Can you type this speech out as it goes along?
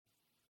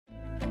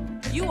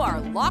You are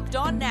Locked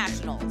On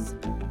Nationals,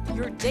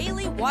 your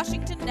daily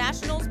Washington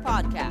Nationals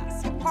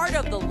podcast, part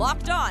of the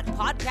Locked On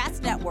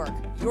Podcast Network,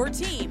 your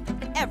team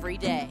every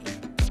day.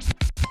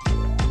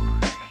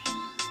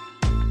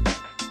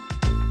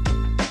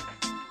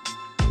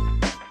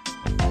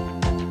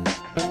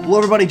 Hello,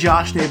 everybody.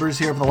 Josh Neighbors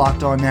here for the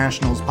Locked On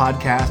Nationals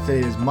podcast.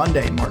 Today is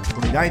Monday, March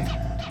 29th,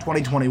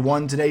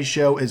 2021. Today's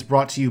show is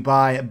brought to you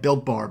by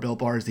Built Bar. Built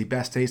Bar is the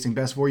best tasting,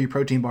 best for you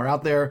protein bar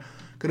out there.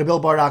 Go to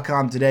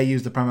BuiltBar.com today.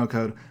 Use the promo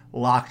code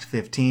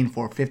LOCKED15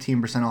 for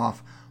 15%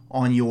 off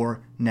on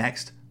your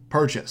next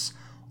purchase.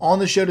 On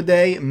the show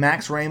today,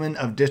 Max Raymond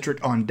of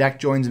District on Deck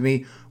joins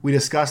me. We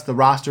discuss the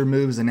roster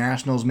moves the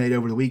Nationals made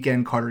over the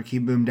weekend. Carter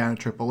Kieboom down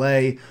to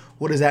AAA.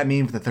 What does that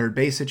mean for the third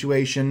base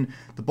situation?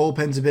 The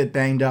bullpen's a bit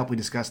banged up. We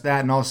discuss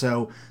that and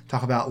also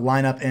talk about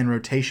lineup and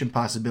rotation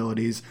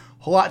possibilities.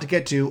 A whole lot to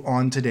get to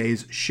on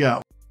today's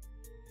show.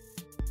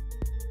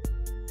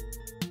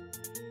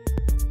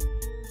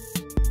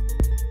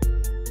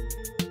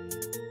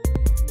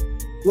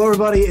 Hello,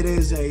 everybody. It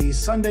is a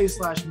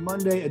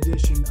Sunday/Monday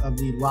edition of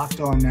the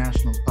Locked On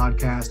Nationals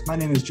podcast. My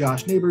name is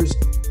Josh Neighbors.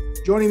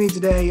 Joining me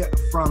today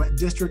from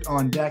District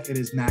on Deck, it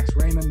is Max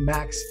Raymond.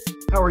 Max,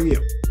 how are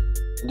you?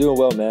 I'm doing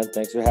well, man.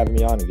 Thanks for having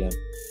me on again.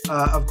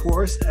 Of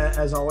course,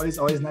 as always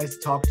nice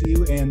to talk to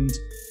you. And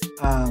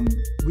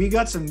we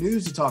got some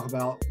news to talk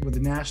about with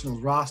the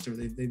Nationals roster.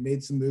 They've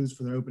made some moves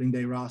for their opening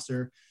day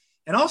roster.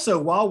 And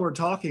also, while we're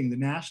talking, the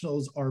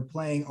Nationals are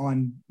playing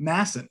on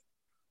MASN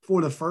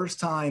for the first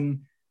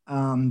time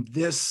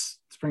this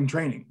spring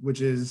training, which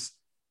is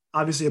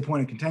obviously a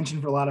point of contention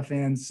for a lot of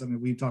fans. I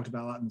mean, we've talked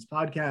about a lot in this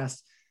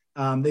podcast.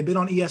 They've been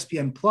on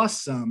ESPN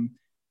Plus some,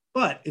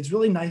 but it's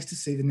really nice to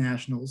see the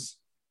Nationals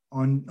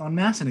on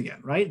MASN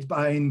again, right? It's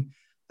been,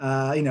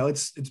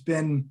 it's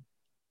been,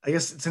 I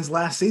guess, since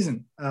last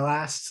season,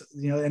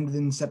 ended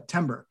in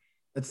September.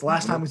 That's the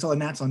last time we saw the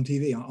Nats on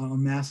TV on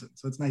MASN.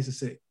 So it's nice to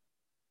see.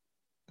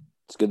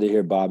 It's good to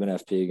hear Bob and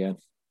FP again.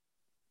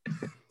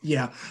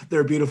 Yeah,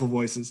 they're beautiful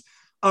voices.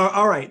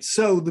 All right.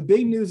 So the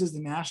big news is the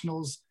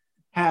Nationals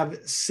have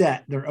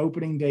set their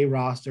opening day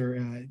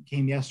roster.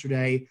 Came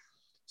yesterday.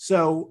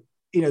 So,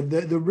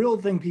 the real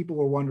thing people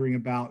were wondering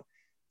about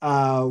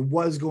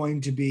was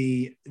going to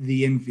be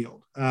the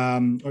infield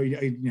kind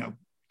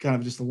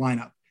of just the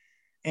lineup.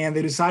 And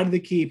they decided to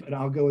keep, and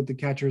I'll go with the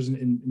catchers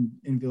and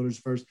infielders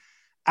first.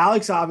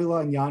 Alex Avila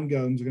and Yan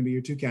Gomes are going to be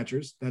your two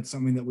catchers. That's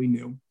something that we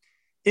knew.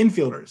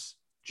 Infielders,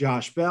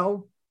 Josh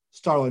Bell,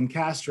 Starlin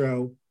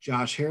Castro,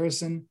 Josh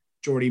Harrison,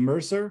 Jordy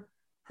Mercer,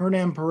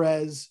 Hernan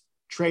Perez,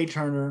 Trey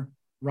Turner,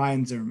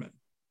 Ryan Zimmerman.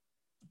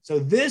 So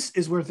this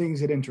is where things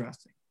get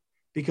interesting,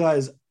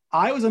 because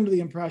I was under the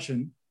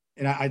impression,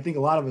 and I think a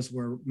lot of us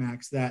were,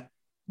 Max, that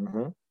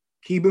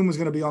Kieboom was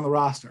going to be on the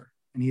roster,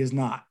 and he is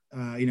not.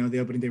 The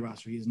opening day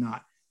roster, he is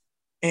not.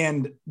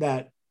 And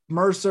that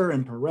Mercer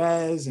and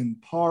Perez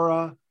and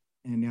Parra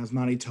and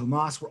Yasmani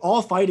Tomas were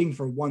all fighting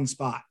for one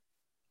spot.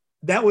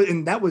 That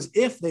was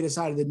if they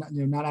decided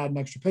to not add an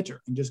extra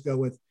pitcher and just go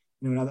with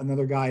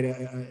another guy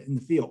in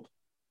the field.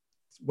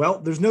 Well,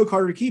 there's no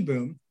Carter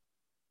Kieboom,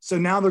 so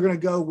now they're going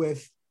to go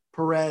with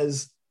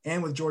Perez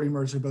and with Jordy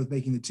Mercer both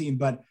making the team.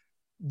 But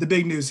the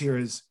big news here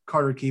is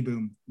Carter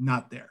Kieboom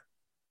not there.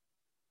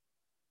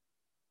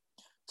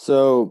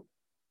 So,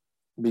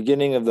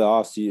 beginning of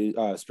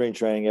the spring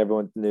training,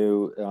 everyone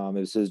knew it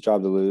was his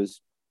job to lose.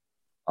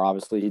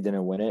 Obviously, he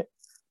didn't win it.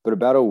 But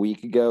about a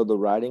week ago, the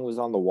writing was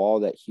on the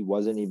wall that he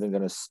wasn't even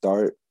going to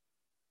start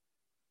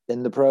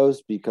in the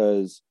pros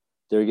because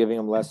they're giving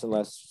him less and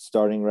less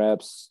starting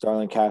reps.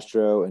 Starlin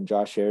Castro and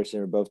Josh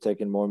Harrison are both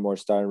taking more and more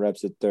starting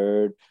reps at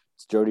third.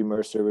 Jordy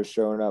Mercer was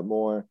showing up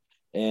more.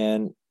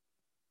 And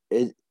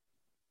it's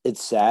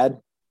sad,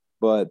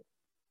 but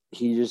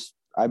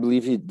I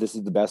believe this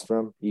is the best for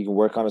him. He can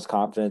work on his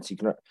confidence. He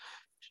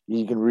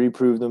can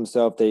reprove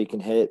himself that he can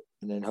hit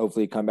and then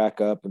hopefully come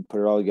back up and put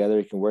it all together.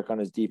 He can work on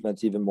his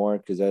defense even more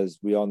because, as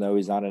we all know,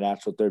 he's not a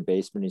natural third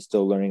baseman. He's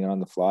still learning it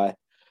on the fly.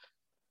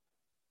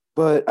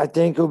 But I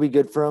think it'll be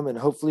good for him, and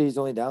hopefully he's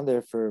only down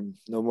there for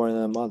no more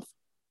than a month.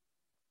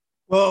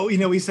 Well,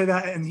 we say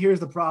that, and here's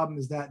the problem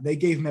is that they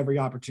gave him every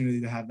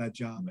opportunity to have that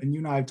job. And you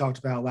and I have talked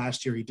about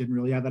last year he didn't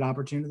really have that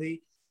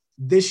opportunity.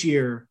 This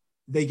year,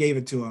 they gave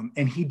it to him,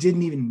 and he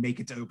didn't even make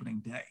it to opening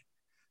day.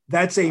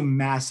 That's a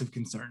massive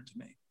concern to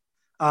me.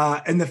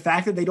 And the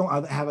fact that they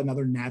don't have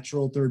another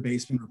natural third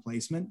baseman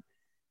replacement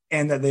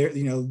and that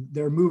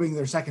they're moving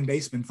their second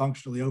baseman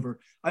functionally over.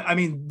 I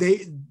mean,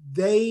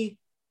 they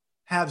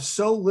have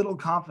so little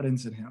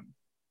confidence in him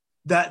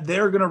that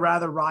they're going to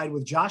rather ride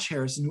with Josh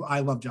Harrison, who I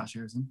love Josh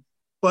Harrison,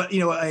 but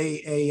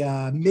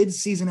a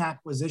mid-season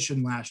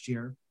acquisition last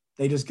year,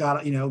 they just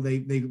got,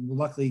 they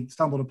luckily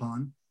stumbled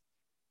upon,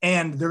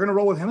 and they're going to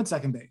roll with him at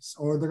second base,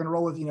 or they're going to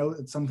roll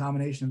with, some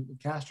combination of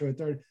Castro at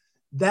third.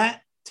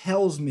 That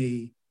tells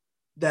me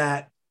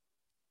that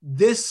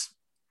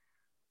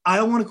I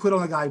don't want to quit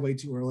on the guy way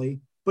too early,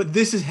 but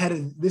there's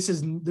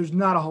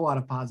not a whole lot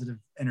of positive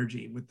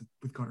energy with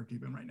Carter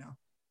Kieboom right now.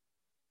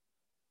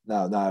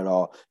 No, not at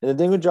all. And the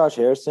thing with Josh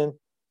Harrison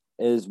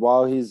is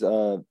while he's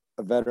a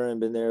a veteran,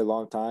 been there a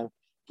long time.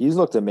 He's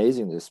looked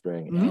amazing this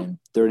spring. Mm-hmm. And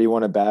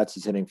 31 at bats,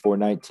 he's hitting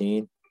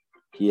 .419.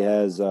 He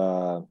has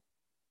 2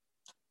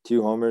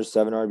 homers,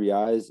 7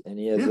 RBIs, and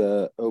he has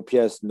a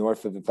OPS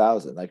north of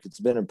 1,000. Like, it's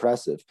been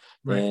impressive.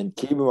 Right. And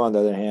Kieboom, on the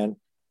other hand,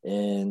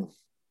 and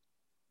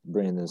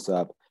bringing this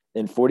up,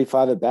 in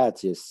 45 at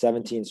bats, he has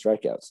 17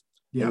 strikeouts.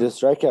 Yeah. And the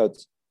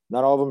strikeouts,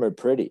 not all of them are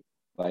pretty.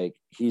 Like,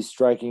 he's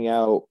striking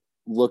out,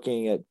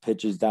 looking at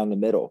pitches down the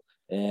middle.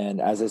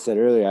 And as I said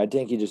earlier, I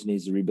think he just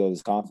needs to rebuild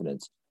his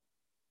confidence.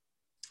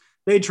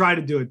 They try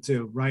to do it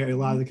too, right? A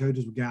lot of the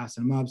coaches were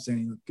gassing him up, saying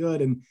he looked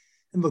good. And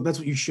look, that's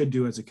what you should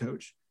do as a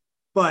coach.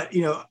 But,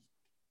 you know,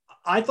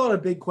 I thought a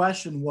big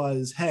question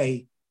was,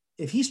 hey,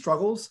 if he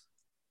struggles,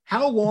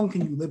 how long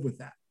can you live with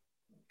that?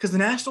 Because the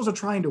Nationals are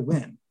trying to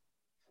win.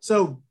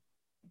 So,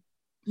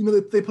 you know,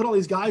 they put all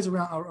these guys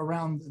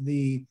around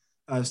the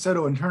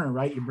Soto and Turner,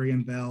 right? You bring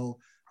in Bell.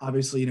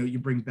 Obviously, you know, you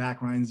bring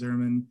back Ryan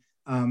Zimmerman.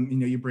 You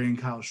know, you bring in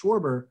Kyle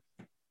Schwarber.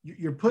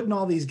 You're putting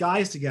all these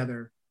guys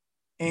together,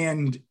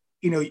 and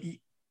you know,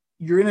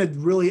 you're in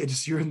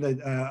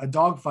a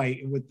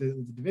dogfight with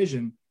the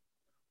division.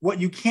 What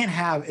you can't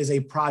have is a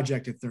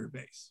project at third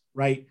base,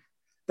 right?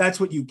 That's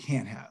what you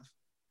can't have.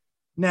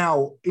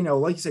 Now, you know,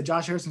 like you said,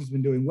 Josh Harrison's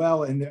been doing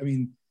well, and I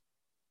mean,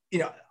 you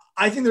know,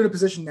 I think they're in a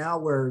position now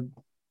where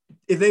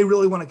if they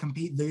really want to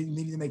compete, they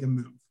need to make a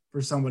move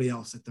for somebody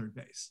else at third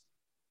base.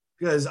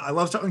 Because I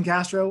love Starlin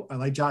Castro, I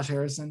like Josh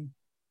Harrison.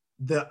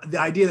 The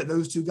idea that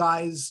those two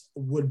guys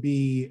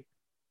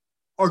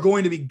are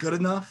going to be good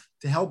enough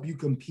to help you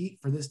compete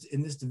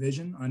in this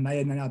division on a night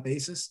in, night out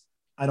basis,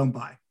 I don't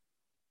buy.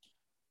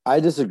 I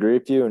disagree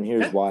with you, and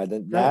here's why. The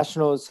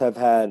Nationals have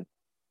had,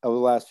 over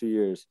the last few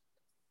years,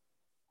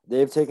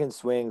 they've taken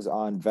swings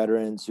on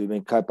veterans who've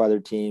been cut by their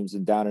teams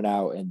and down and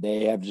out, and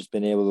they have just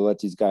been able to let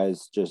these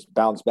guys just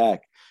bounce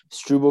back.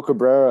 Strubel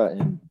Cabrera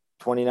in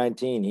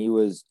 2019, he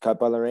was cut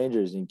by the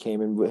Rangers and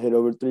came and hit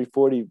over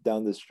 340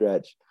 down the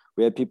stretch.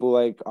 We had people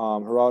like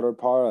Geraldo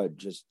Parra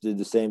just did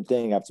the same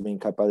thing after being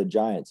cut by the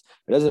Giants.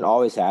 It doesn't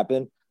always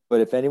happen, but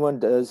if anyone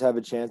does have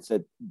a chance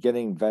at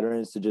getting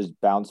veterans to just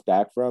bounce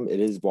back from, it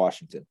is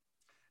Washington.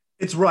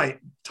 It's right.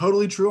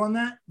 Totally true on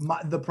that.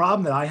 The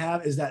problem that I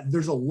have is that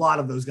there's a lot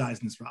of those guys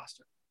in this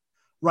roster,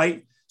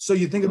 right? So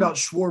you think about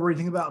Schwarber, you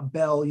think about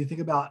Bell, you think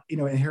about, you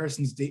know, and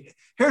Harrison's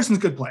a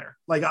good player.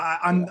 Like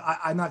I'm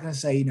not going to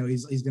say, you know,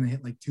 he's going to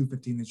hit like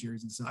 215 this year.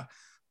 He's going to suck.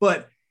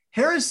 But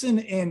Harrison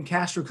and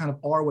Castro kind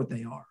of are what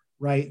they are,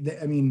 right?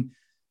 I mean,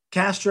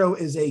 Castro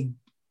is a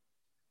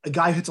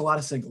guy who hits a lot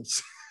of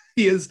singles.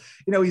 He is,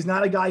 you know, he's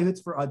not a guy who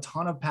hits for a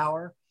ton of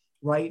power,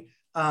 right?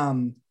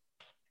 And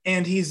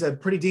he's a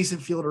pretty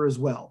decent fielder as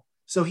well.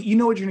 So you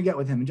know what you're going to get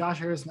with him. And Josh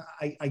Harrison,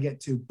 I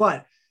get too.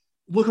 But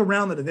look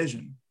around the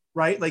division,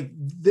 right? Like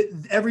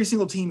every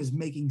single team is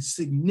making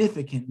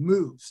significant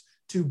moves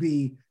to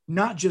be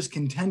not just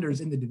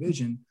contenders in the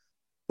division,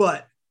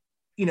 but,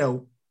 you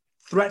know,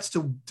 threats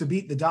to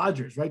beat the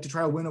Dodgers, right? To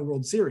try to win a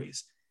World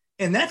Series.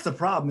 And that's the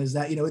problem is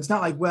that, you know, it's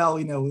not like, well,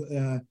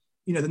 the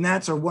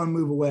Nats are one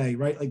move away,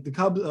 right? Like the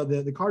Cubs,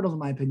 the Cardinals, in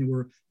my opinion,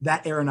 were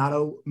that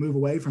Arenado move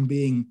away from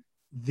being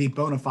the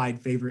bona fide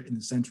favorite in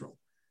the Central.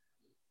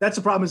 That's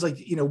the problem is like,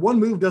 you know, one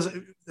move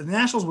doesn't, the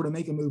Nationals were to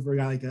make a move for a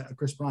guy like a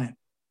Chris Bryant.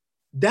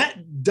 That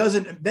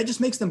just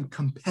makes them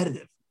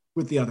competitive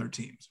with the other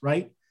teams,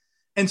 right?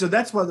 And so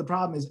that's why the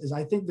problem is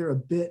I think they're a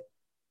bit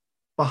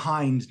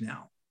behind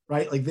now,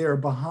 right? Like they're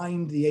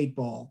behind the 8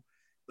 ball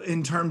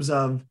in terms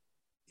of,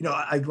 you know,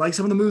 I like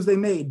some of the moves they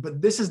made,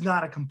 but this is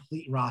not a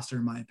complete roster,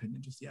 in my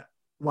opinion, just yet.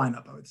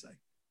 Lineup, I would say.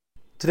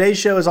 Today's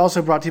show is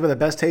also brought to you by the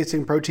best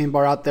tasting protein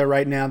bar out there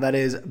right now. That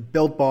is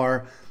Built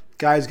Bar.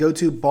 Guys, go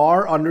to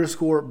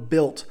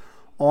bar_built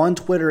on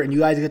Twitter, and you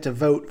guys get to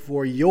vote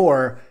for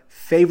your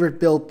favorite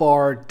Built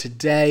Bar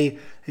today.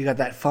 You got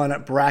that fun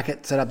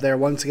bracket set up there.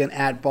 Once again,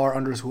 at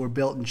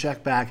bar_built, and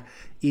check back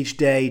each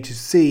day to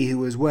see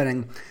who is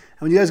winning. And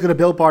when you guys go to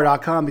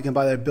BuiltBar.com, you can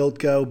buy their Built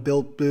Go,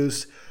 Built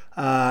Boost,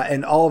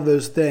 and all of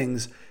those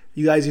things.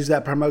 You guys use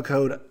that promo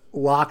code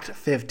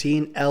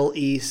LOCKED15,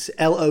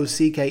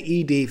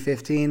 LOCKED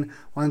 15.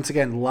 Once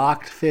again,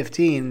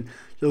 LOCKED15.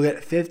 You'll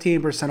get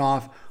 15%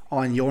 off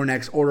on your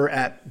next order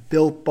at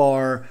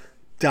BuiltBar.com.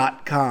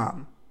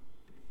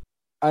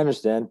 I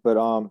understand,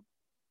 but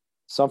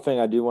something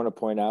I do want to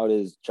point out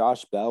is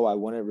Josh Bell. I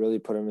wouldn't really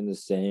put him in the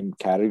same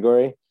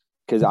category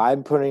because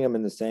I'm putting him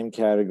in the same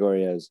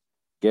category as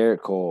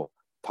Garrett Cole,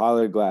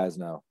 Tyler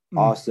Glasnow,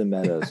 Austin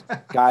Meadows,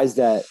 guys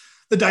that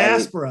the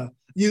diaspora.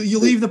 You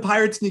leave the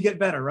Pirates and you get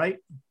better, right?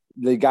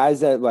 The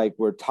guys that like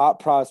were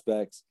top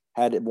prospects,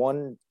 had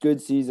one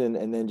good season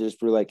and then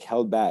just were like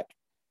held back,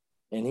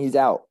 and he's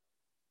out.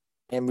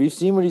 And we've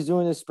seen what he's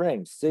doing this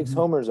spring. 6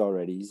 homers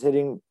already. He's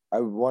hitting,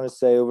 I want to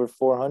say, over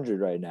 400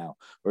 right now,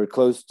 or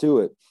close to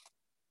it.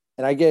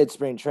 And I get it's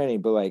spring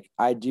training, but like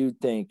I do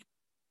think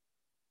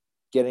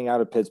getting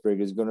out of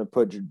Pittsburgh is going to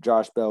put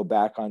Josh Bell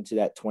back onto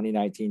that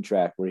 2019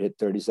 track where he hit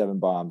 37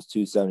 bombs,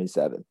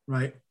 277.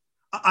 Right.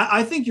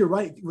 I think you're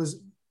right.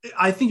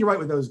 I think you're right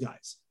with those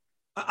guys.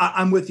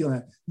 I'm with you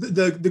on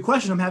that. The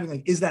question I'm having,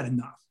 like, is that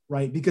enough?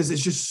 right? Because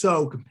it's just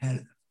so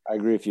competitive. I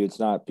agree with you. It's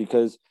not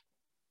because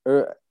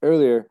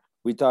earlier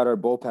we thought our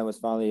bullpen was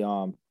finally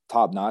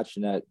top notch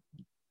and that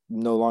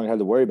no longer had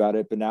to worry about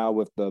it. But now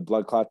with the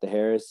blood clot to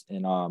Harris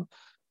and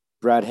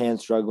Brad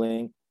Hand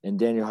struggling and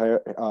Daniel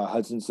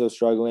Hudson still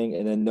struggling,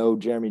 and then no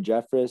Jeremy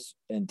Jeffress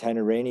and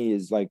Tanner Rainey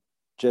is like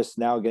just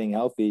now getting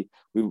healthy.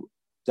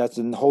 That's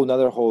a whole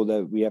nother hole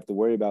that we have to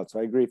worry about. So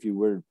I agree with you.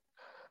 We're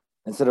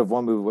instead of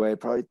one move away,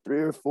 probably 3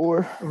 or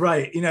 4.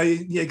 Right.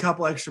 You a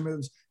couple extra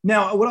moves.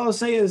 Now, what I'll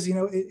say is,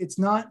 it's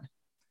not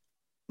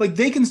like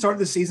they can start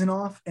the season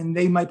off and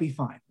they might be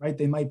fine, right?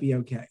 They might be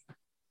okay.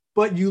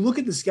 But you look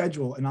at the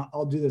schedule, and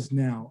I'll do this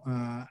now.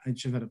 I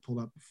should have had it pulled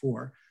up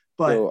before.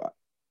 But so,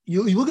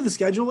 you look at the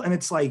schedule, and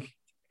it's like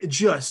it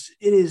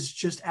is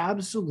just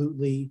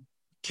absolutely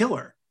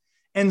killer.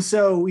 And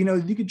so,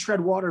 you could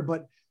tread water,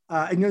 but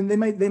they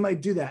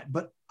might do that.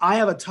 But I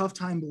have a tough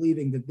time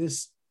believing that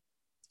this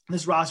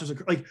roster's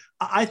like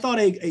I thought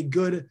a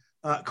good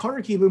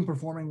Carter Kieboom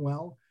performing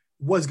well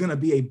was going to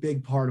be a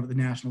big part of what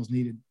the Nationals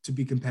needed to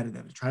be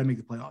competitive, to try to make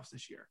the playoffs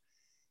this year.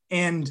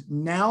 And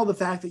now the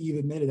fact that you've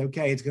admitted,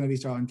 okay, it's going to be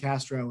Starlin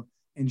Castro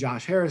and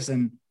Josh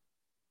Harrison,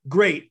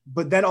 great.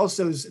 But that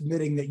also is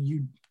admitting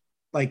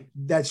that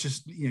that's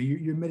just,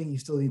 you're admitting you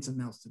still need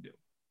something else to do.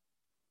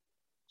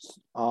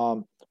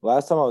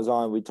 Last time I was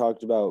on, we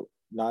talked about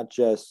not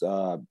just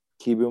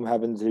Kieboom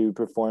having to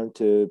perform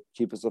to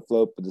keep us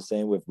afloat, but the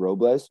same with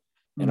Robles.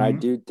 And I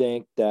do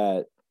think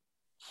that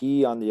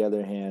he, on the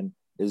other hand,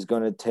 is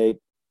going to take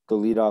the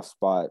leadoff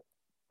spot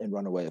and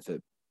run away with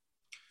it.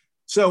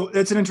 So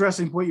that's an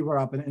interesting point you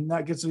brought up, and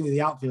that gets me to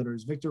the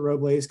outfielders: Victor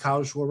Robles,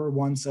 Kyle Schwarber,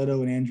 Juan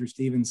Soto, and Andrew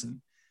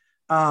Stevenson.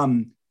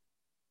 And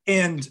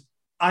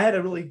I had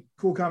a really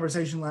cool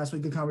conversation last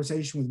week, good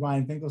conversation with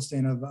Ryan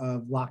Finkelstein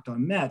of Locked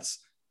On Mets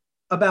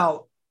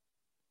about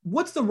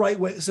what's the right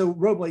way. So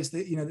Robles,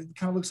 it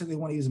kind of looks like they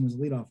want to use him as a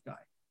leadoff guy.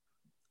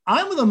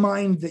 I'm of the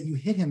mind that you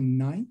hit him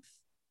 9th,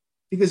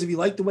 because if you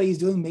like the way he's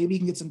doing, maybe you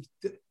can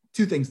get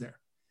two things there.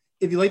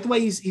 If you like the way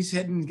he's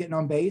hitting and getting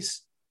on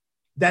base,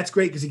 that's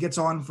great because he gets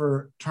on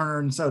for Turner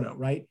and Soto,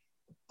 right?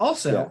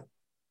 Also,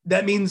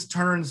 That means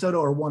Turner and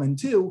Soto are 1 and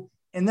 2,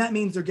 and that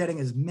means they're getting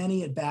as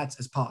many at-bats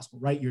as possible,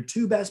 right? Your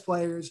 2 best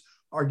players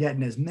are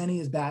getting as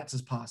many at-bats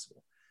as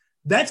possible.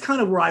 That's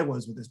kind of where I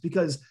was with this,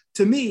 because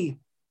to me,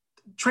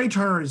 Trey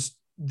Turner is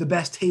the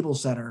best table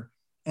setter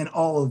in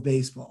all of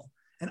baseball,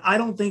 and I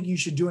don't think you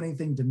should do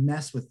anything to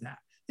mess with that.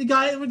 The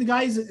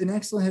guy is an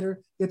excellent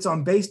hitter, gets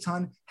on base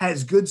ton,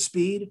 has good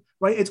speed,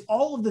 right? It's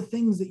all of the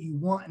things that you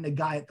want in a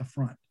guy at the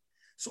front.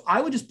 So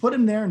I would just put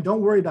him there and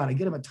don't worry about it.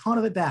 Get him a ton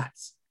of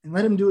at-bats and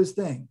let him do his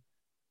thing.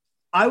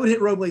 I would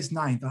hit Robles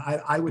 9th.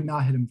 I would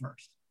not hit him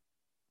first.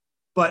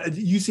 But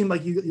you seem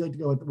like you like to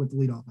go with the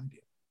leadoff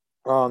idea.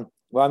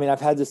 Well, I mean,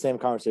 I've had the same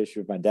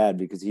conversation with my dad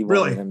because he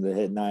wanted him to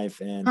hit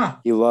 9th, and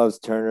he loves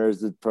Turner as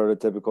the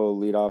prototypical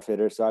leadoff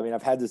hitter. So, I mean,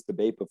 I've had this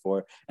debate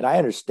before, and I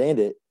understand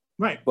it.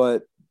 Right.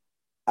 But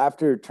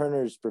after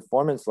Turner's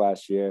performance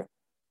last year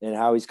and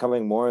how he's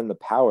coming more in the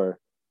power,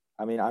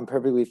 I mean, I'm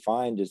perfectly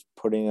fine just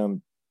putting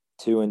him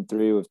 2 and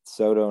 3 with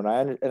Soto.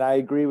 And I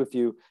agree with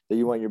you that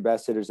you want your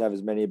best hitters to have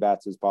as many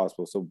bats as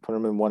possible. So put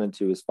them in 1 and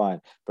 2 is fine.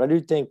 But I do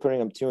think putting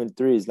them 2 and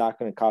 3 is not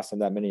going to cost them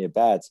that many at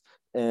bats.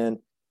 And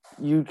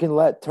you can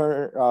let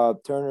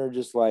Turner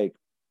just like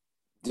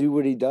do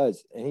what he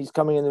does. And he's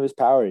coming into his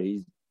power.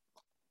 And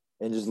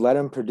just let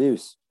him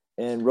produce.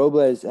 And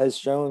Robles has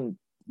shown,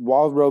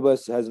 while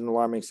Robles has an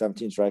alarming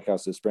 17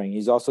 strikeouts this spring,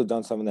 he's also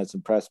done something that's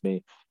impressed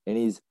me. And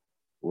he's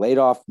laid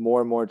off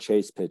more and more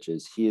chase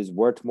pitches. He has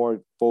worked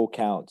more full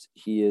counts.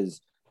 He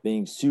is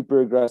being super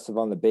aggressive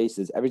on the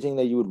bases, everything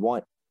that you would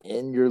want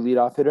in your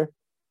leadoff hitter.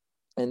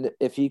 And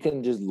if he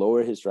can just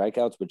lower his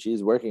strikeouts, which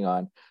he's working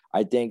on,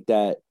 I think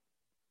that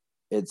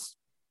it's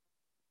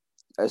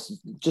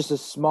just a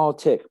small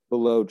tick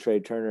below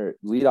Trey Turner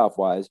leadoff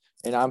wise.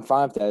 And I'm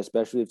fine with that,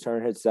 especially if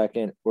Turner hits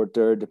 2nd or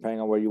 3rd,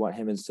 depending on where you want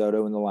him and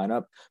Soto in the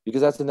lineup,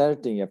 because that's another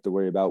thing you have to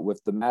worry about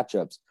with the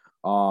matchups.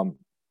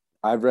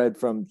 I've read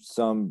from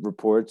some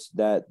reports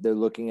that they're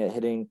looking at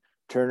hitting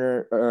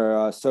Turner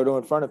or Soto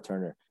in front of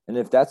Turner. And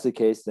if that's the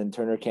case, then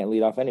Turner can't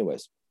lead off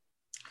anyways.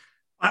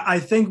 I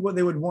think what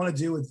they would want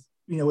to do with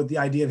the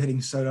idea of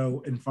hitting Soto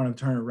in front of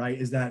Turner, right,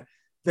 is that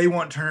they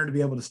want Turner to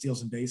be able to steal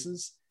some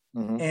bases,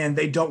 and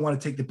they don't want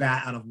to take the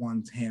bat out of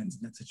one's hands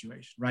in that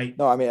situation, right?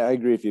 No, I mean, I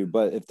agree with you,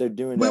 but if they're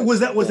doing that. Was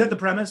that the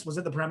premise? Was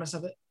that the premise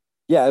of it?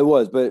 Yeah, it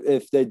was. But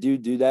if they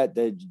do that,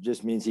 that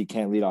just means he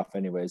can't lead off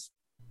anyways.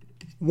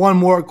 One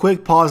more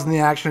quick pause in the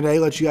action today.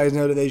 Let you guys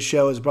know today's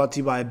show is brought to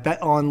you by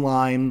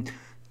BetOnline.ag.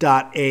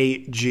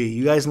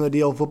 You guys know the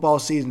deal. Football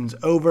season's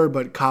over,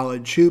 but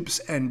college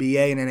hoops,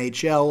 NBA, and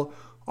NHL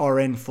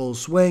are in full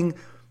swing.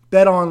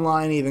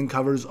 BetOnline even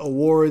covers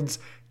awards,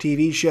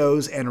 TV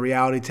shows, and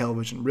reality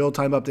television.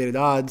 Real-time updated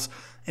odds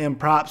and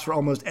props for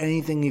almost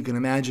anything you can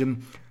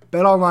imagine.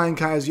 BetOnline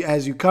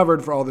has you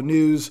covered for all the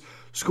news,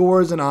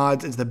 scores, and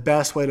odds. It's the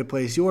best way to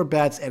place your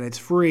bets, and it's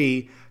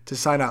free to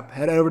sign up.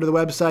 Head over to the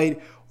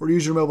website or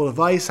use your mobile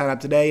device, sign up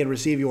today, and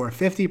receive your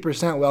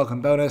 50%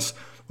 welcome bonus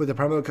with the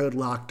promo code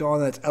Locked On.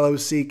 That's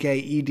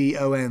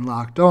LOCKEDON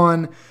Locked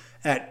On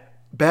at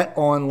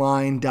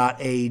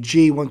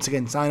betonline.ag. Once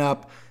again, sign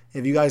up.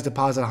 If you guys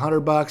deposit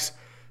 $100,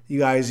 you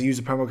guys use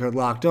the promo code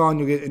Locked On,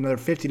 you'll get another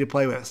 $50 to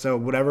play with. So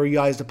whatever you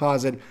guys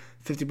deposit,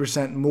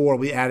 50% more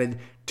will be added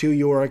to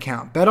your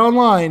account. Bet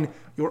Online,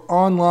 your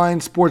online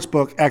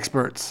sportsbook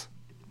experts.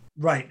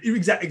 Right.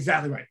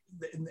 Exactly right.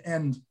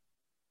 And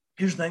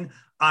here's the thing.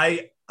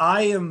 I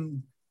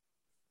am,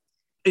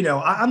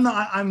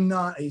 I'm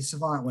not a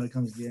savant when it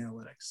comes to the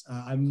analytics.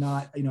 I'm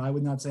not, I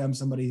would not say I'm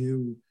somebody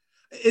who,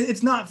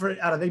 it's not for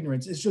out of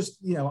ignorance. It's just,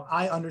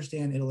 I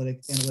understand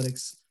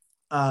analytics.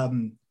 I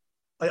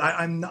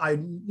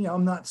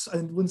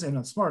wouldn't say I'm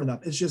not smart enough.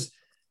 It's just,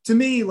 to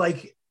me,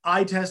 like,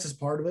 eye test is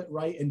part of it,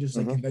 right? And just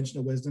like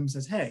conventional wisdom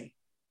says, hey,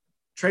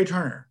 Trey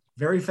Turner,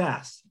 very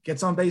fast,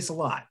 gets on base a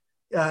lot,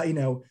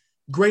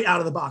 great out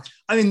of the box.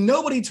 I mean,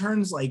 nobody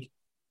turns like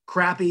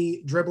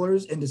crappy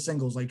dribblers into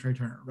singles like Trey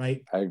Turner,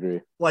 right? I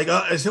agree. Like,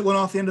 I hit one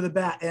off the end of the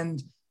bat,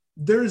 and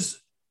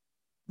there's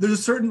a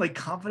certain like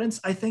confidence,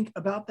 I think,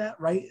 about that,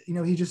 right?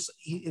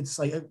 It's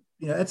like,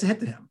 it's a hit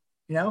to him,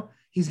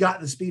 he's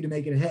got the speed to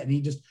make it a hit. And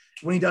he just,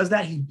 when he does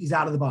that, he's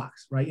out of the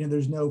box, right?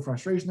 There's no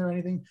frustration or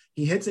anything.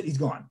 He hits it, he's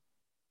gone.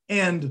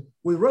 And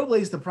with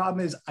Robles, the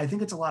problem is, I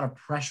think it's a lot of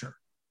pressure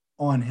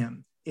on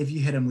him if you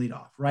hit him lead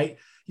off, right?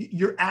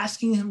 You're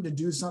asking him to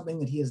do something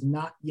that he has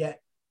not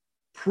yet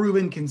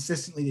proven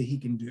consistently that he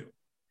can do.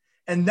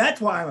 And that's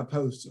why I'm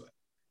opposed to it.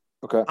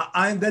 Okay.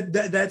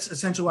 That's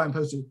essentially why I'm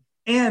opposed to it.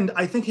 And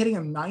I think hitting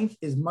him ninth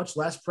is much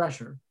less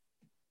pressure.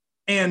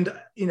 And,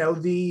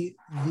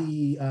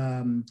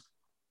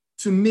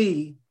 to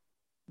me,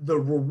 the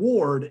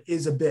reward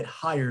is a bit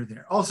higher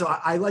there. Also,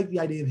 I like the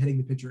idea of hitting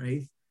the pitcher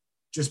eighth,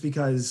 just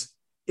because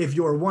if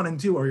your 1 and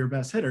 2 are your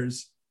best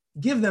hitters,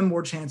 give them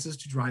more chances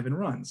to drive in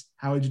runs.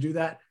 How would you do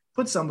that?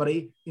 Put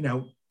somebody,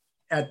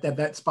 at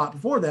that spot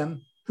before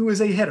them who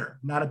is a hitter,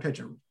 not a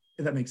pitcher,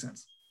 if that makes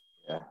sense.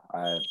 Yeah,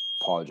 I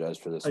apologize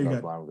for this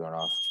smoke alarm going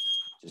off.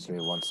 Just give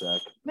me 1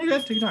 sec. No, you're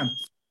good. Take your time.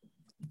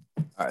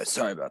 All right,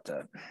 sorry about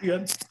that. You're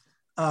good.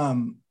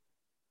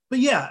 But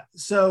yeah,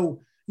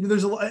 so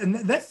there's a lot, and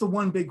that's the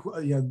one big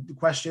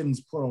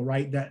questions, plural,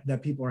 right?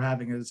 That people are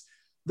having is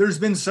there's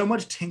been so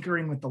much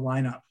tinkering with the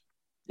lineup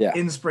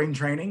in spring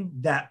training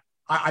that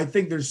I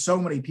think there's so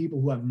many people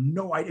who have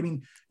no idea. I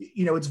mean,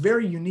 it's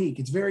very unique.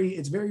 It's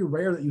very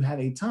rare that you have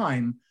a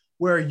time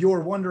where you're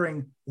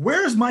wondering,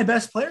 where's my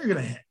best player going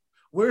to hit?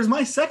 Where's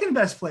my second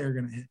best player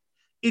going to hit?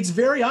 It's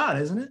very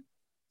odd, isn't it?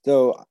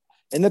 So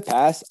in the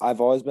past, I've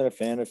always been a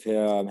fan of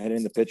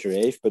hitting the pitcher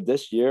eighth, but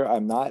this year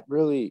I'm not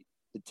really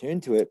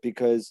attuned to it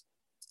because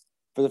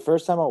for the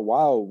first time in a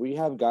while, we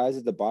have guys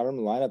at the bottom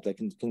of the lineup that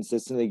can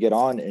consistently get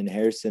on in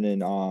Harrison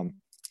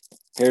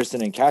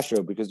and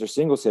Castro because they're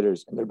singles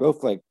hitters and they're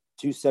both like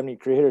 270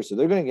 career hitters, so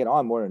they're going to get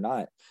on more than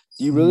not.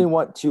 Do you really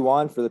want 2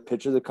 on for the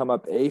pitcher to come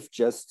up eighth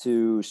just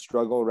to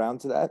struggle around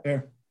to that?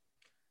 Fair.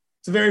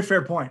 It's a very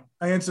fair point.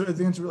 I think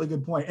it's a really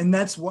good point, and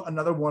that's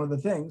another one of the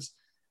things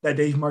that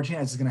Dave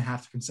Martinez is going to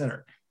have to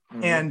consider.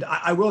 And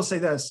I will say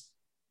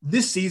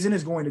this season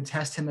is going to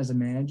test him as a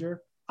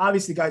manager.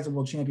 Obviously, the guy's a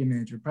world champion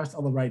manager, pressed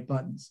all the right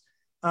buttons.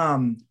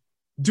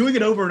 Doing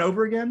it over and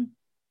over again,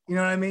 you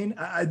know what I mean?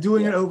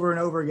 Doing it over and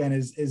over again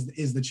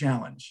is the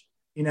challenge,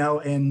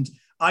 and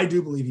I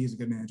do believe he's a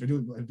good manager.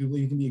 I do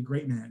believe he can be a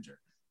great manager.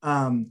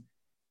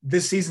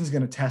 This season's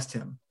going to test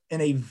him in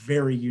a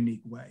very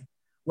unique way,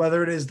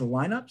 whether it is the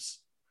lineups,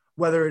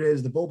 whether it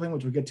is the bullpen,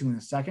 which we'll get to in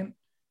a second.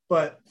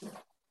 But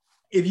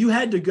if you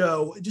had to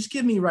go, just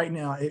give me right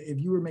now, if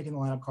you were making the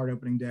lineup card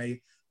opening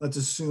day, let's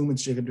assume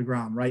it's Jacob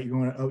deGrom, right?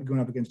 You're going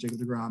up against Jacob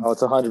deGrom. Oh,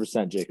 it's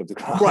 100% Jacob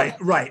deGrom.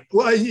 Right.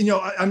 Well,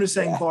 I'm just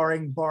saying,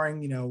 barring,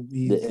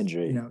 the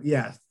injury.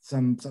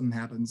 Something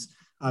happens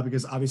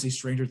because obviously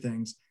stranger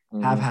things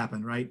have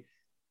happened, right?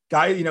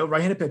 Guy,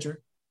 right-handed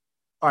pitcher.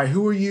 All right,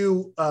 who are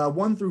you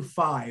 1 through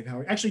 5?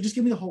 Howard? Actually, just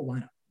give me the whole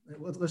lineup.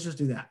 Let's just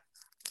do that.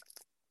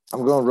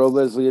 I'm going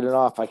Robles leading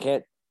off. I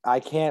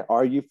can't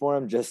argue for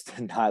him just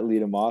to not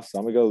lead him off. So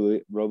I'm going to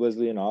go Robles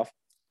leading off.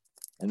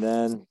 And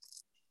then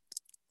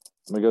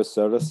I'm going to go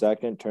Soto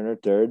second, Turner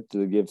third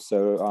to give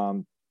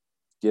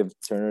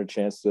Turner a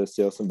chance to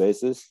steal some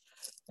bases.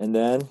 And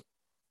then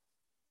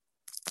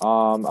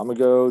I'm going to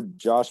go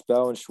Josh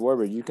Bell and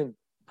Schwarber. You can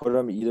put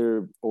them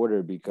either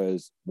order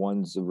because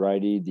one's a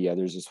righty, the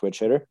other's a switch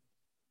hitter.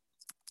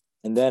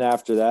 And then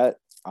after that,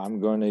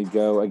 I'm going to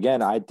go,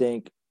 again, I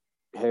think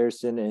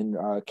Harrison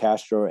and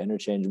Castro are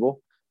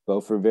interchangeable.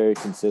 Both are very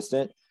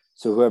consistent.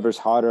 So whoever's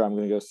hotter, I'm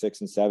going to go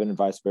 6 and 7 and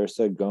vice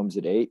versa. Gomes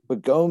at 8.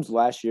 But Gomes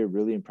last year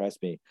really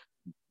impressed me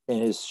in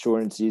his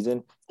shortened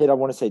season. Hit, I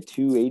want to say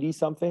 280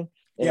 something.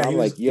 And I'm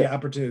like,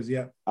 upper twos,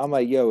 yeah. I'm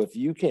like, if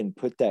you can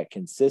put that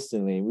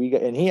consistently,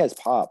 and he has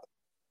pop.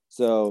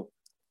 So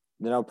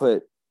then I'll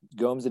put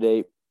Gomes at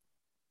 8,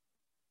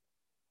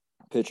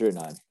 pitcher at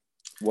 9.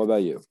 What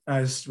about you?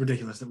 It's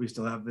ridiculous that we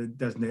still have the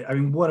designated. I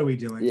mean, what are we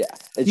doing? Yeah,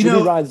 it should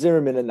be Ron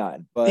Zimmerman at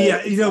 9. But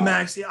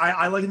Max,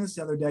 I like this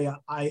the other day.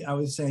 I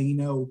was saying,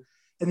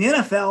 In the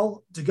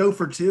NFL, to go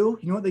for two,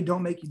 you know what they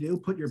don't make you do?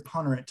 Put your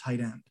punter at tight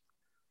end,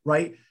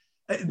 right?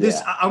 I'm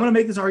going to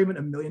make this argument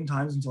a million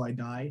times until I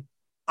die.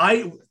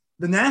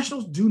 The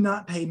Nationals do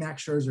not pay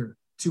Max Scherzer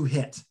to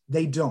hit.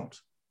 They don't.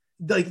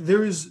 Like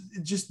this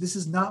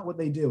is not what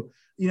they do.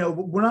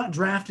 We're not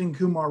drafting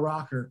Kumar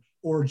Rocker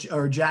or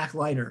Jack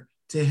Leiter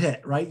to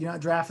hit, right? You're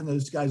not drafting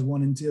those guys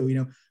 1 and 2.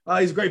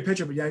 He's a great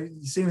pitcher, but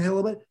you see him hit a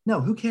little bit.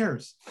 No, who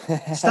cares?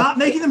 Stop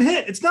making them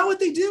hit. It's not what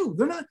they do.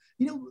 They're not.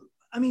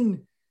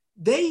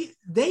 They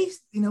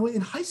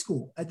in high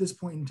school at this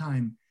point in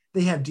time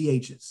they have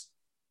DHs,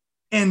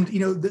 and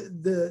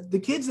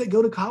the kids that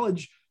go to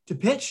college to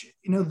pitch,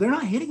 they're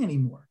not hitting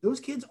anymore. Those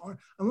kids aren't,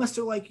 unless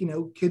they're like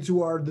kids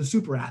who are the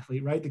super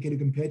athlete, right? The kid who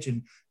can pitch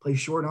and play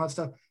short and all that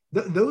stuff.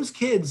 Those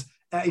kids,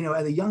 at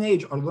a young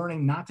age, are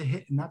learning not to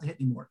hit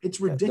anymore.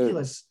 It's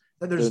ridiculous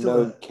that there's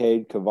still no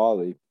Cade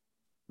Cavalli.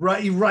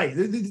 Right.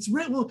 It's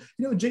well,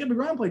 Jacob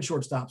DeGrom played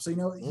shortstop, so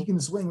he can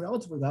swing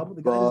relatively well, but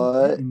the guy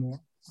doesn't hit anymore.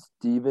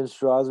 Steven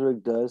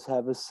Strasburg does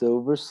have a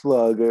silver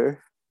slugger.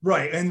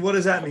 Right. And what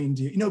does that mean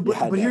to you?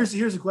 But here's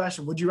the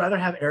question. Would you rather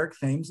have Eric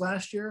Thames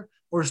last year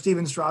or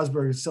Steven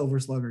Strasburg's silver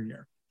slugger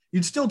year?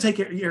 You'd still take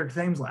Eric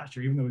Thames last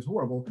year, even though he's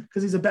horrible,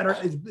 because he's a better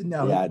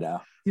no. Yeah, I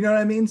know. You know what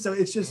I mean? So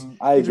it's just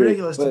it's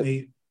ridiculous to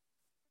me.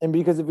 And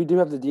because if we do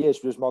have the DH,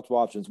 there's multiple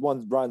options.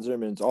 One's Brian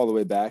Zimmerman's all the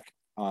way back.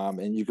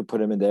 And you could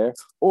put him in there,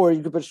 or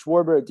you could put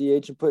Schwarber at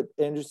DH and put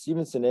Andrew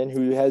Stevenson in,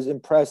 who has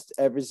impressed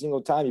every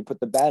single time you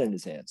put the bat in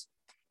his hands.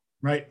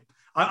 Right.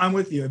 I'm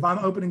with you. If I'm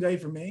opening day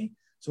for me,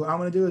 so what I'm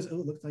going to do is, it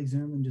looks like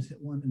Zimmerman just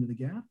hit one into the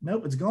gap.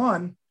 Nope, it's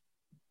gone.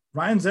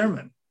 Ryan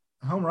Zimmerman,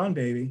 a home run,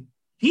 baby.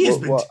 He has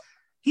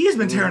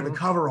been tearing the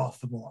cover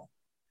off the ball.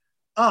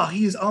 Oh,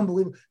 he is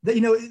unbelievable.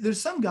 There's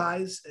some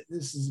guys,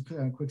 this is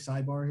a quick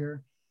sidebar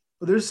here,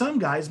 but there's some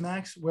guys,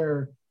 Max,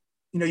 where,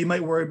 you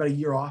might worry about a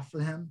year off for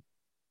him.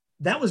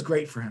 That was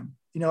great for him.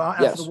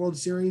 After the World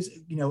Series,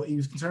 he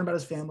was concerned about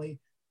his family.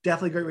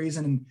 Definitely a great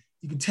reason. And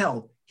you could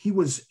tell he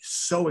was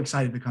so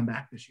excited to come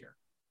back this year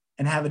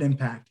and have an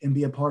impact and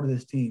be a part of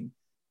this team.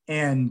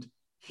 And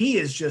he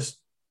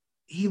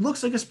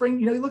looks like a spring,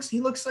 he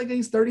looks like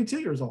he's 32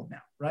 years old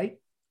now, right?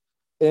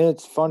 And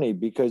it's funny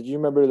because you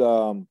remember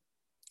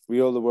we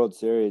go to the World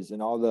Series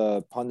and all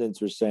the pundits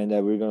were saying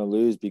that we were going to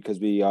lose because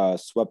we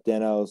swept the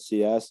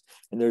NLCS.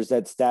 And there's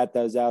that stat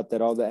that was out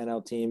that all the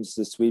NL teams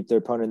to sweep their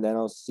opponent in the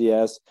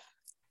NLCS,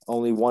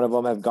 only one of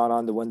them have gone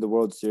on to win the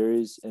World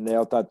Series. And they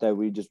all thought that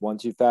we just won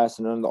too fast.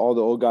 And then all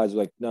the old guys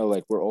were like, no,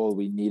 like we're old.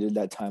 We needed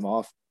that time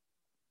off.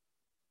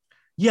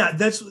 Yeah,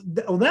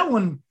 that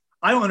one.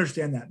 I don't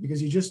understand that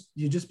because you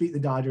just beat the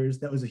Dodgers.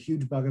 That was a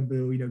huge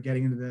bugaboo,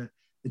 getting into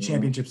the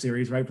championship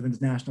series, right, for the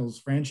Nationals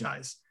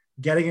franchise.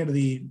 Getting into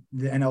the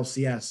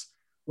NLCS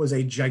was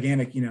a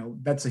gigantic,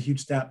 that's a huge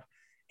step.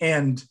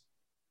 And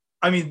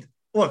I mean,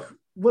 look,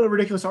 what a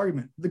ridiculous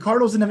argument. The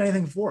Cardinals didn't have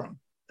anything for them.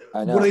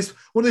 I know. What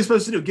are they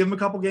supposed to do? Give them a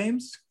couple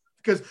games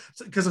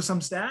because of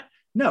some stat?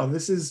 No,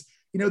 this is,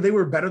 they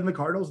were better than the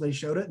Cardinals. They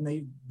showed it and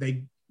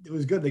it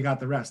was good. They got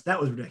the rest. That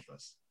was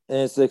ridiculous. And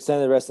it's the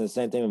extended rest and the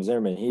same thing with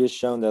Zimmerman. He has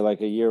shown that like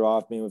a year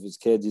off being with his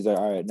kids, he's like,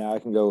 all right, now I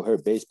can go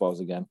hurt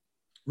baseballs again.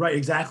 Right.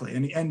 Exactly.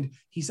 And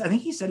I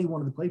think he said he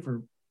wanted to play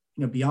for,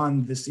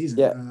 beyond this season.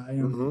 Yeah.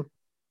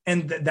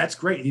 And that's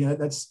great.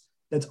 That's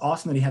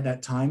awesome that he had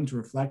that time to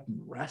reflect and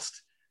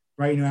rest,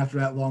 right? After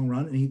that long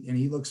run, and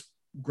he looks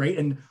great.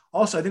 And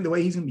also, I think the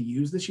way he's going to be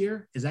used this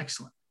year is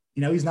excellent.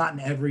 He's not an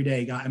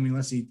everyday guy. I mean,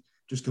 unless he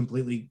just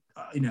completely,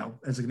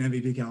 as like an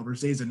MVP caliber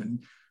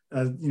season,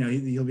 and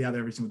he'll be out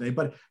there every single day.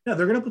 But no,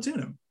 they're going to platoon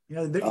him.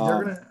 They're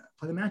going to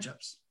play the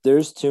matchups.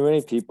 There's too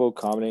many people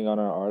commenting on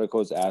our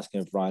articles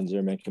asking if Ryan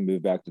Zimmerman can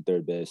move back to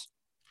third base.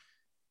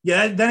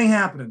 Yeah, that ain't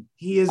happening.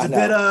 He is a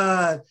bit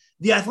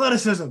the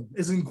athleticism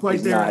isn't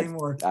quite there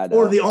anymore.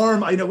 Or the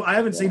arm. I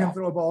haven't seen him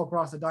throw a ball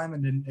across the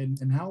diamond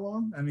in how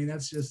long? I mean,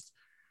 that's just,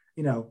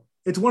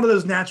 it's one of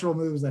those natural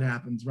moves that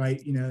happens,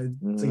 right?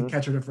 It's like a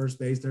catcher to first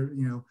base. They're,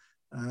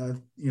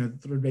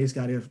 third base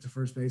guy to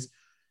first base.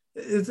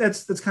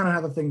 That's kind of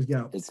how the things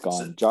go. It's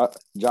gone.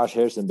 Josh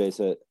Harrison base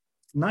hit.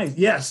 Nice.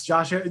 Yes,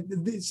 Josh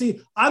Harrison. See,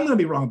 I'm going to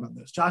be wrong about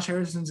this. Josh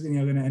Harrison's going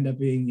to end up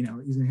being, he's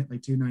going to hit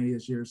like 290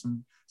 this year or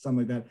something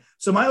like that.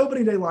 So my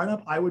opening day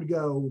lineup, I would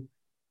go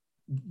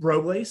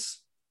Robles.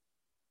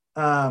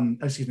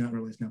 Excuse me, not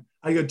Robles. No,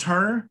 I go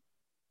Turner,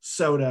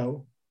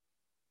 Soto.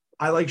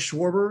 I like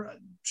Schwarber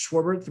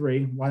at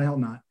 3. Why the hell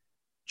not?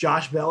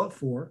 Josh Bell at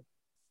 4.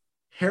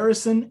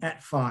 Harrison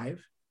at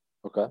 5.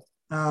 Okay.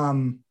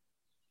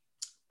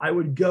 I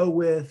would go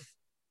with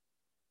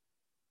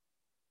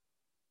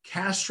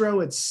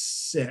Castro at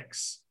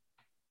 6.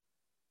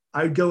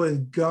 I would go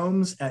with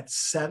Gomes at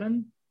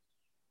 7.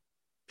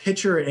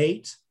 Pitcher at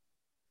 8.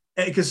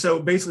 Because so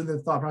basically the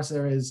thought process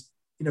there is,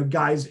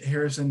 guys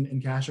Harrison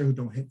and Castro who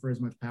don't hit for as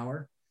much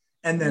power,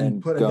 and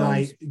then put a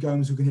guy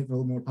Gomes who can hit for a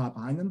little more pop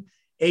behind them.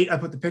 8, I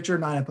put the pitcher.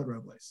 9, I put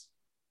Robles.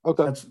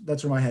 Okay,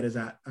 that's where my head is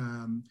at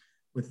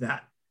with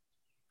that.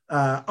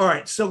 All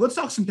right, so let's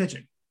talk some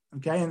pitching,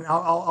 okay? And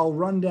I'll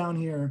run down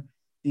here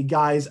the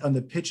guys on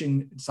the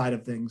pitching side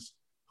of things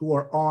who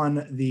are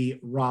on the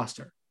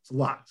roster. It's a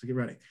lot, so get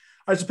ready. All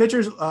right, so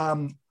pitchers,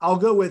 I'll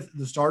go with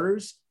the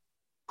starters.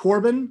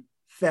 Corbin,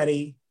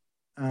 Fedde.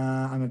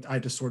 I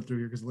have to sort through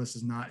here because the list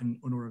is not in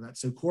order of that.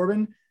 So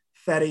Corbin,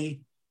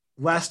 Fedde,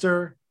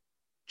 Lester,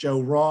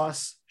 Joe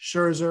Ross,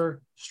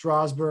 Scherzer,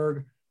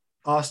 Strasburg,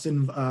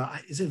 Austin.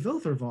 Is it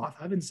Voth or Voth?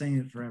 I've been saying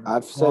it forever.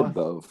 I've said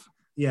both.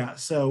 Yeah,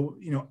 so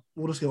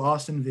we'll just go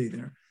Austin V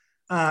there.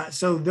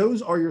 So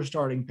those are your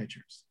starting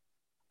pitchers.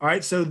 All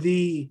right, so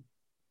the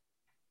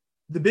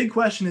big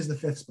question is the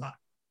fifth spot.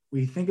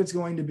 We think it's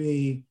going to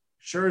be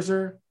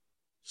Scherzer.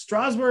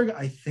 Strasburg,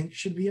 I think,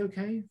 should be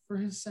okay for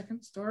his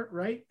second start,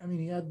 right? I mean,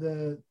 he had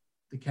the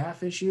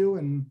calf issue,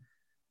 and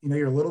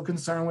you're a little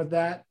concerned with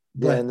that.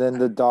 Yeah, and then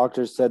the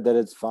doctor said that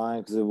it's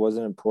fine because it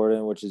wasn't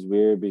important, which is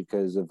weird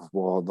because of the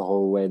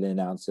whole way they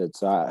announced it.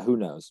 So who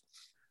knows?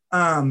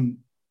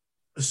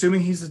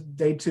 Assuming he's a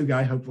day 2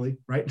 guy, hopefully,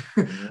 right?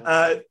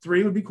 Mm-hmm.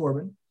 3 would be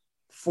Corbin.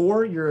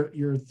 4,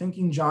 you're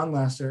thinking John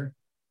Lester.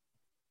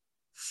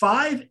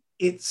 5,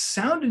 it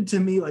sounded to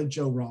me like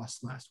Joe Ross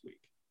last week.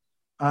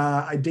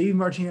 Dave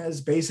Martinez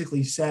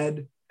basically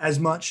said as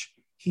much.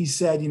 He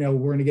said, we're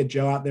going to get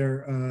Joe out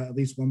there at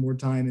least one more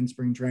time in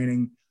spring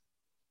training.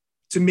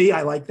 To me,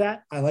 I like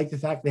that. I like the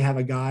fact they have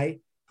a guy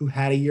who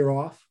had a year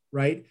off,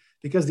 right?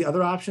 Because the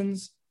other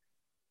options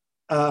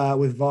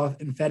with Voth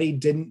and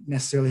Fedde didn't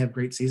necessarily have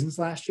great seasons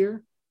last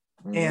year.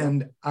 Mm-hmm.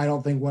 And I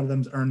don't think one of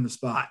them's earned the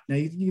spot. Now,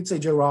 you could say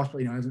Joe Ross,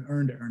 but, hasn't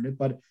earned it.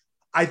 But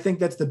I think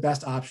that's the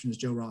best option is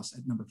Joe Ross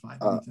at number 5.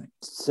 What do you think?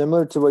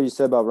 Similar to what you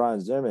said about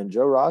Ryan Zimmerman,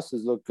 Joe Ross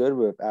has looked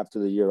good after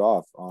the year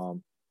off.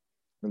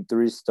 In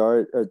 2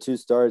 starts,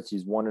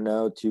 he's 1-0,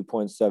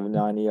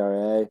 2.79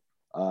 ERA,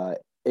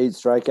 8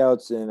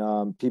 strikeouts,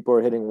 and people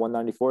are hitting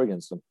 194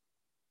 against him.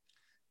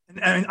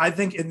 And I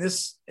think in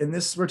this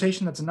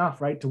rotation, that's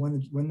enough, right, to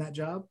win that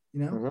job.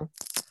 Mm-hmm.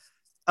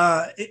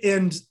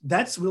 And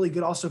that's really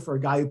good also for a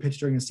guy who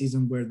pitched during a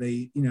season where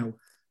they,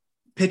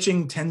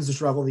 pitching tends to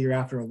struggle the year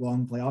after a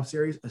long playoff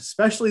series,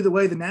 especially the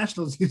way the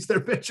Nationals use their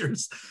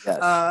pitchers.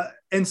 Yes.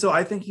 And so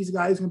I think he's a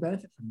guy who's going to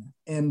benefit from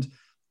that. And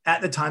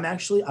at the time,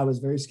 actually, I was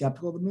very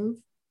skeptical of the move.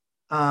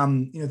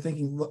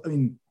 Thinking,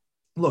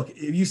 look,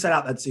 if you set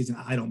out that season,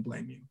 I don't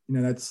blame you.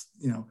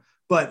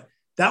 But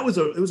it was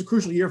a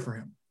crucial year for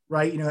him,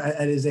 right?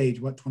 At his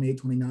age, 28,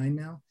 29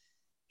 now.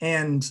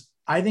 And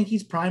I think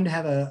he's primed to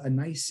have a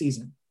nice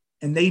season.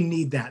 And they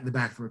need that in the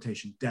back of the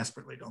rotation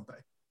desperately, don't they?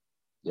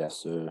 Yes,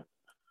 sir.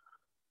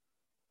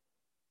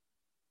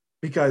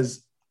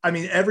 Because,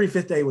 every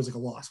fifth day was like a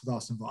loss with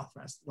Austin Voth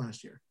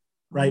last year,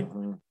 right?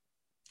 Mm-hmm.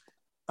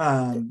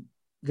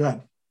 Go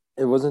ahead.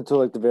 It wasn't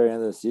until the very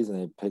end of the season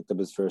they picked up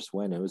his first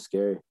win. It was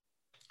scary.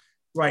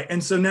 Right.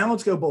 And so now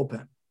let's go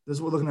bullpen. This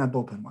is what we're looking at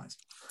bullpen-wise.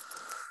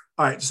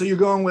 All right. So you're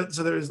going with –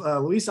 so there's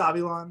Luis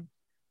Avilan,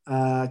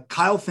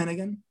 Kyle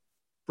Finnegan,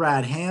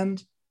 Brad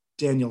Hand,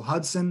 Daniel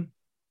Hudson,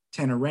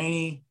 Tanner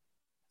Rainey,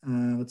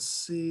 let's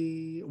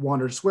see,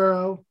 Wander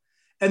Suero.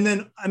 And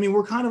then,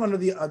 we're kind of under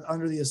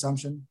the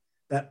assumption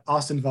that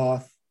Austin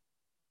Voth,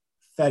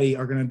 Fedde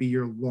are going to be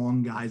your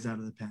long guys out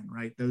of the pen,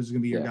 right? Those are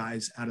going to be your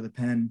guys out of the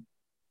pen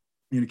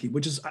you're going to keep,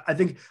 which is, I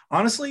think,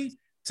 honestly,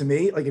 to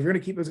me, if you're going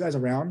to keep those guys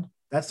around,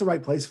 that's the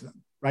right place for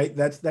them, right?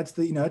 That's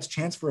the, it's a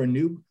chance for a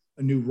new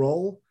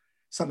role,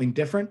 something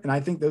different. And I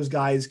think those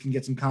guys can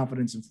get some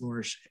confidence and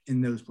flourish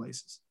in those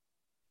places.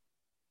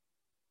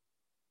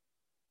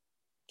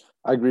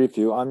 I agree with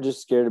you. I'm just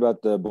scared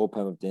about the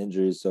bullpen with the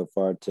injuries so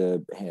far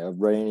to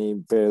Rainey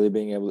barely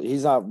being able –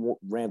 he's not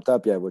ramped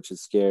up yet, which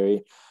is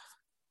scary.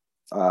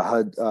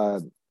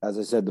 As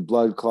I said, the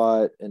blood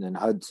clot, and then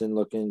Hudson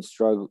looking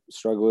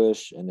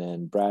strugglish, and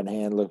then Brad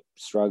Hand looked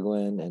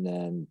struggling, and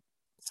then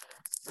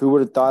who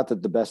would have thought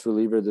that the best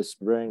reliever this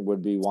spring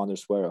would be Wander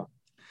Suero?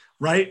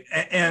 Right,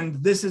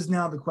 and this is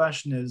now the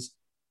question is,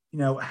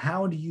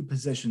 how do you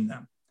position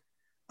them?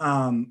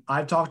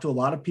 I've talked to a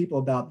lot of people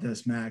about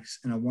this, Max,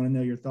 and I want to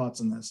know your thoughts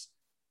on this.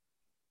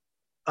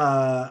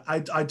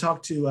 I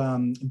talked to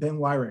Ben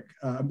Wyrick,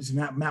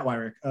 Matt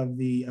Wyrick of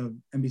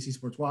NBC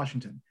Sports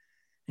Washington,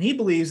 and he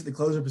believes that the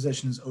closer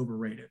position is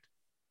overrated.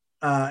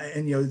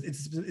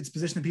 It's a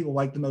position that people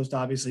like the most,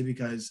 obviously,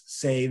 because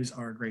saves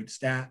are a great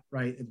stat,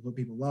 right? It's what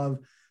people love,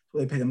 it's what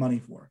they pay the money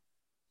for.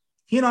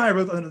 He and I are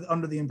both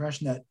under the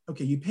impression that,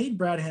 okay, you paid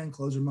Brad Hand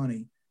closer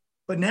money,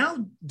 but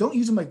now don't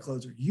use him like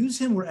closer. Use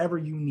him wherever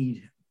you need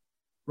him.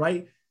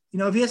 Right?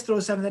 If he has to throw a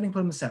 7th inning, put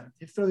him in the 7th.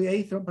 If you throw the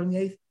 8th, put him in the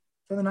 8th.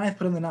 Throw the 9th,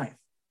 put him in the 9th.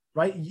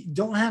 Right? You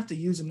don't have to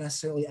use him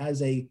necessarily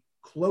as a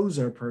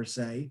closer per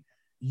se.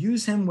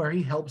 Use him where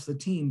he helps the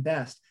team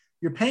best.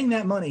 You're paying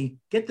that money,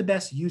 get the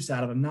best use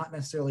out of him, not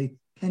necessarily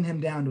pin him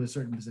down to a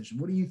certain position.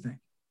 What do you think?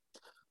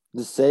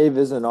 The save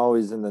isn't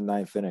always in the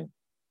 9th inning.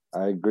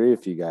 I agree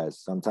with you guys.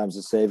 Sometimes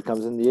the save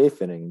comes in the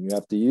 8th inning, and you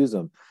have to use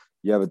them.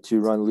 You have a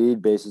 2-run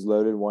lead, bases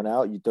loaded, 1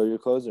 out, you throw your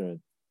closer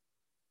in.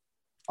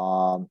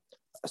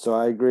 So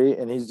I agree,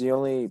 and he's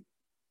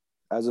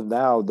as of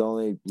now, the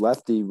only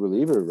lefty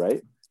reliever,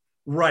 right?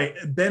 Right.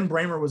 Ben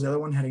Bramer was the other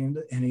one heading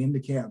into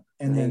camp,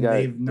 and then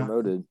they've not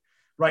promoted.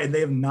 Right, and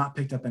they have not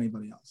picked up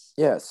anybody else.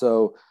 Yeah,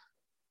 so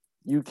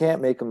you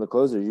can't make him the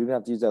closer. You're gonna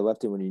have to use that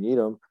lefty when you need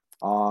him.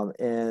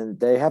 And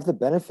they have the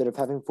benefit of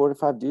having 4 to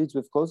 5 dudes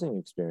with closing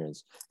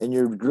experience. And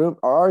you're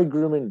already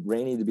grooming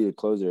Rainey to be the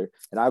closer.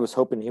 And I was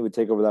hoping he would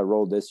take over that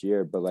role this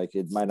year, but like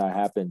it might not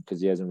happen because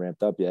he hasn't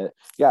ramped up yet.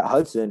 You got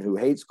Hudson, who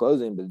hates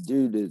closing, but the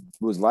dude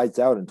was lights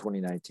out in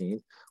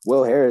 2019.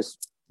 Will Harris,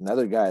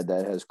 another guy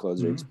that has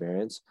closer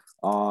experience.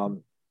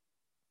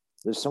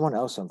 There's someone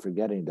else I'm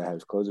forgetting that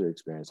has closer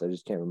experience. I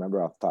just can't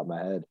remember off the top of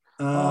my head.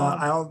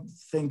 I don't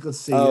think. Let's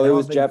see. Oh, it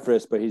was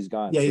Jeffress, but he's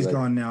gone. Yeah, so he's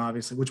gone now,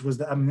 obviously. Which was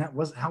that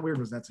was how weird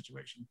was that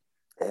situation?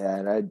 Yeah,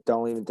 and I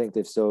don't even think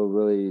they've still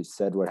really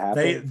said what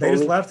happened. They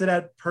just left it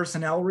at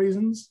personnel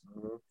reasons,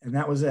 and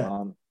that was it.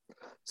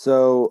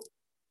 So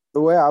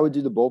the way I would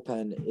do the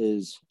bullpen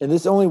is, and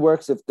this only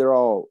works if they're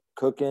all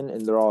cooking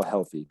and they're all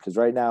healthy, because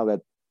right now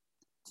that's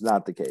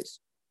not the case.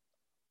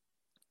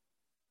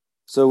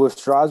 So with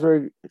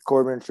Strasburg,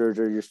 Corbin, and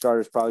Scherzer, your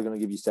starter's probably going to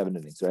give you 7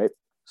 innings, right?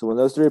 So when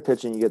those 3 are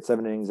pitching, you get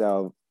 7 innings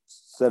out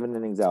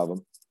of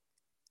them.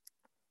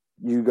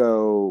 You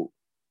go,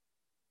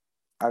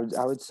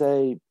 I would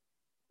say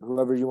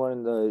whoever you want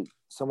in the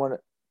someone.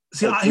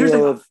 See, here's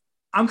the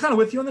I'm kind of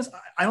with you on this.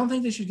 I don't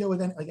think they should go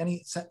with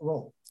any set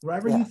role.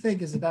 Wherever you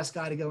think is the best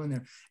guy to go in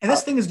there. And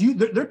this thing is,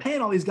 they're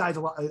paying all these guys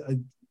a lot,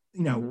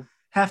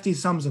 hefty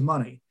sums of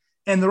money,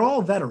 and they're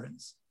all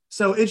veterans.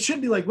 So it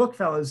should be like, look,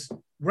 fellas,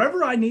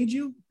 wherever I need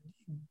you,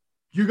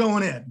 you're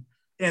going in.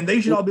 And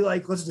they should all be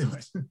like, let's do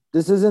it.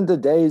 This isn't the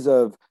days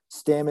of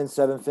Stammen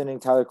 7th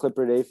inning, Tyler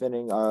Clippard 8th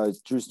inning,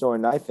 Drew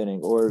Storen 9th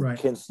inning, or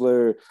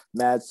Kinsler,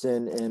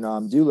 Madsen,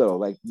 and Doolittle.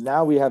 Like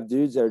now we have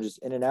dudes that are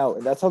just in and out.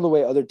 And that's how the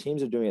way other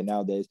teams are doing it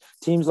nowadays.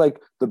 Teams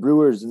like the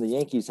Brewers and the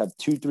Yankees have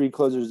 2-3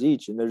 closers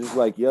each. And they're just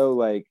like, yo,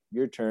 like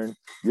your turn.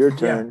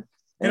 Yeah.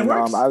 And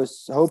I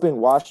was hoping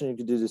Washington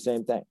could do the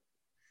same thing.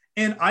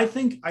 And I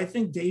think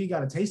Davey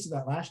got a taste of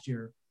that last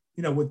year,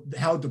 with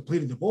how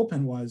depleted the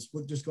bullpen was,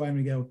 with just going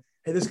to go,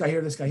 hey, this guy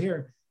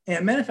here. And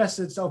it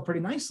manifested itself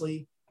pretty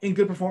nicely in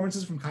good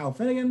performances from Kyle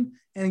Finnegan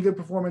and good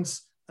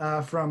performance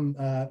from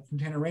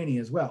Tanner Rainey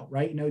as well,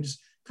 right? Just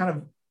kind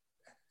of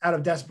out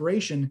of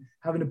desperation,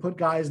 having to put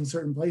guys in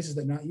certain places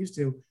that not used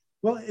to.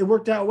 Well, it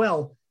worked out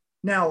well.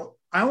 Now,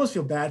 I almost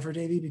feel bad for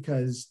Davey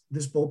because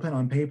this bullpen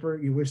on paper,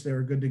 you wish they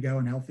were good to go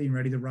and healthy and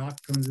ready to rock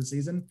coming into the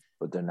season.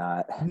 But they're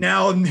not.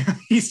 Now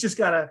he's just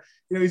got to,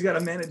 he's got to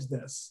manage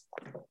this.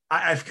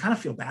 I kind of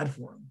feel bad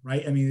for him,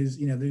 right? I mean,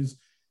 there's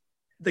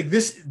like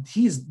this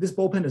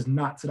bullpen is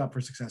not set up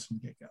for success from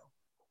the get-go.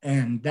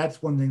 And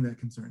that's one thing that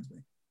concerns me.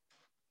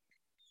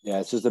 Yeah,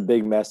 it's just a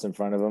big mess in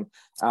front of him.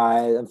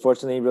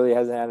 Unfortunately, really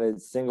hasn't had a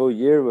single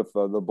year with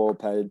the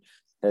bullpen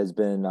has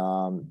been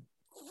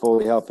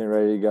fully healthy and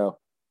ready to go.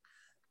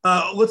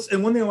 And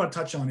one thing I want to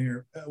touch on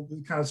here,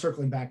 kind of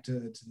circling back to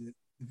the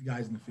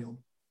guys in the field,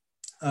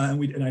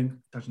 and I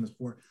touched on this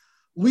before.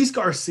 Luis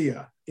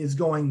Garcia is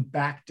going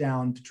back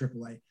down to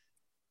AAA.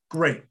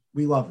 Great,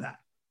 we love that.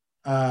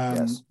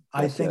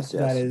 I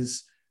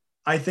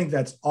think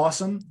that's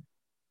awesome.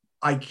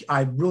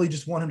 I really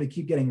just want him to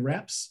keep getting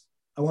reps.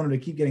 I want him to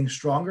keep getting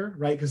stronger,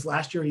 right? Because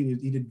last year he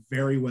did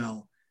very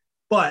well.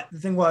 But the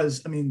thing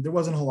was, there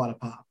wasn't a whole lot of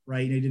pop,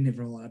 right? He didn't have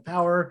a lot of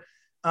power.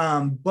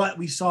 But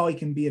we saw he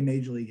can be a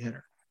major league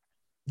hitter.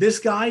 This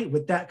guy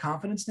with that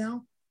confidence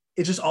now,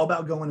 it's just all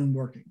about going and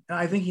working. And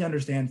I think he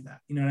understands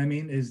that. You know what I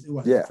mean?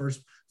 The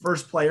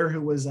first player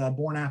who was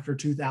born after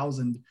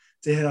 2000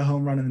 to hit a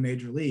home run in the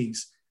major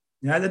leagues.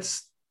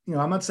 That's,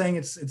 I'm not saying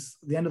it's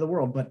the end of the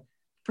world, but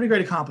pretty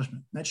great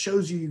accomplishment. That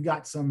shows you've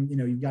got some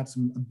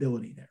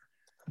ability there.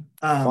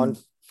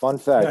 Fun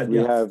fact: we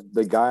have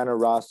the guy on our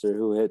roster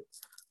who hit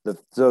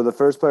the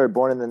first player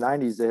born in the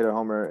 90s to hit a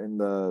homer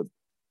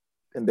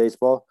in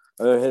baseball,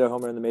 or hit a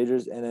homer in the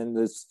majors, and then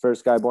this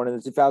first guy born in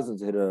the 2000s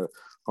to hit a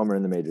homer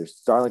in the majors.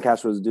 Starlin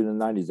Castro was a dude in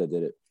the 90s that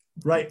did it.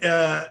 Right.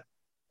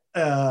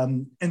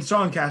 And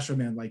Starlin Castro,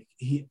 man, like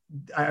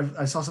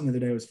I saw something the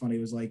other day. It was funny.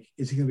 It was like,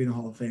 is he going to be in the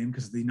Hall of Fame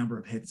because of the number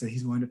of hits that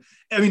he's going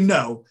to?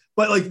 No,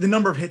 but like the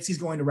number of hits he's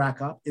going to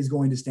rack up is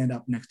going to stand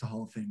up next to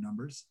Hall of Fame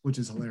numbers, which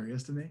is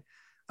hilarious to me.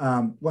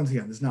 Once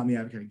again, this is not me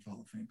advocating for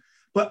Hall of Fame,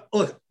 but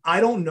look,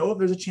 I don't know if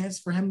there's a chance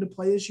for him to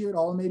play this year at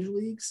all in major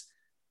leagues.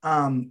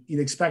 You'd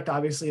expect,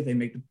 obviously, if they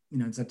make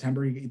in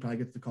September, he probably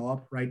gets the call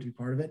up, right, to be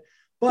part of it.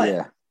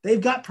 But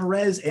they've got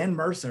Perez and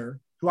Mercer,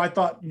 who I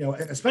thought,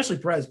 especially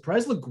Perez.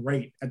 Perez looked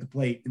great at the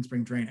plate in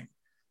spring training.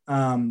 He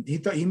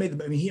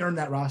earned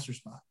that roster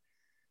spot.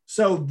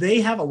 So they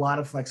have a lot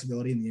of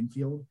flexibility in the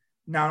infield.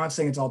 Now, I'm not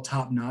saying it's all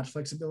top-notch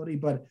flexibility,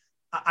 but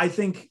I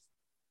think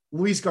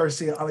Luis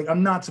Garcia,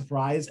 I'm not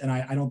surprised, and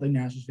I don't think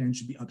Nationals fans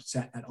should be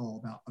upset at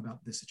all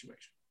about this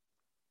situation.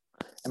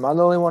 Am I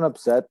the only one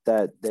upset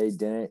that they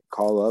didn't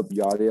call up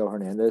Yadiel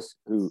Hernandez,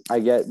 who I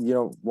get you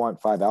don't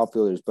want 5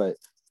 outfielders, but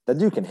that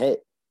dude can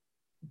hit.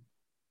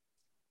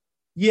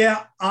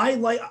 Yeah,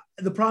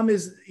 the problem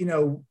is,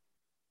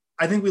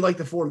 I think we like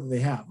the 4 that they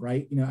have,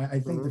 right? I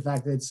think the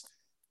fact that it's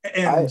 –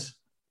 and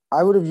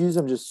I would have used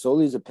him just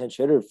solely as a pinch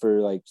hitter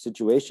for, like,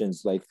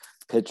 situations like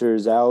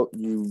pitchers out,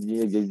 you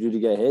need a dude to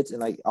get hits,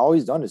 and, like, all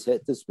he's done is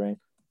hit this spring.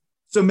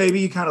 So maybe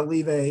you kind of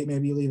leave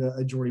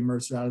a Jordy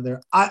Mercer out of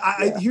there.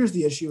 Here's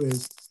the issue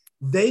is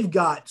they've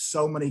got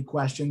so many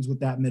questions with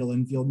that middle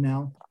infield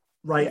now,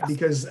 right? Yeah.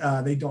 Because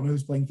they don't know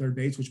who's playing third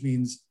base, which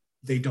means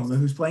they don't know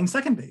who's playing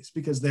second base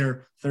because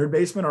their third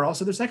baseman are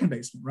also their second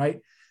baseman,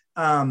 right?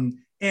 And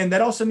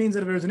that also means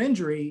that if there's an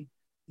injury,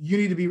 you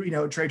need to be,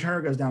 Trey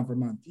Turner goes down for a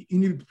month. You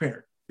need to be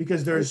prepared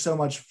because there's so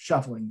much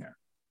shuffling there.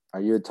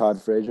 Are you a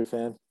Todd Frazier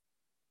fan?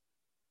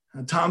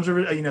 Tom's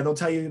River, they'll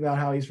tell you about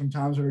how he's from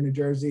Tom's River, New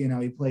Jersey, and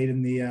how he played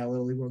in the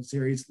Little League World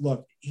Series.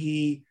 Look,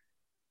 the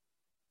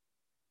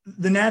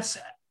Nats,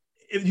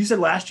 if you said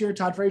last year,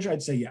 Todd Frazier,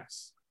 I'd say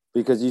yes.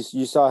 Because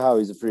you saw how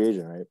he's a free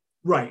agent, right?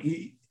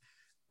 Right.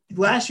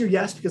 Last year,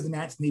 yes, because the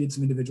Nats needed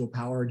some individual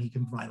power, and he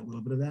can provide a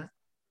little bit of that.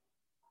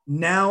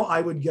 Now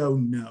I would go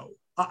no.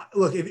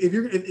 Look, if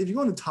you're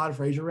going the Todd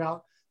Frazier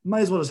route, you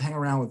might as well just hang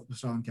around with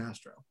Starlin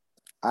Castro.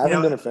 I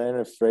haven't been a fan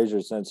of Frazier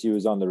since he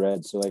was on the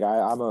Reds. So,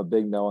 I'm a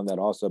big no on that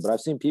also. But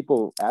I've seen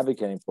people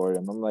advocating for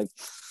him. I'm like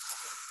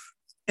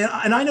 –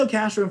 And I know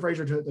Castro and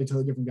Frazier are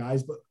totally different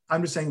guys, but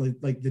I'm just saying,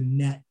 like the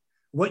net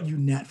 – what you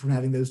net from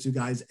having those two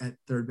guys at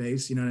third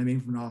base, you know what I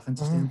mean, from an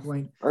offensive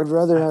standpoint. I'd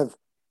rather have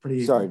 –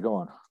 pretty. Sorry, go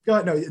on. Go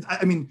ahead. No,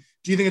 I mean,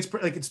 do you think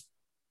it's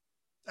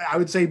 – I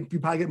would say you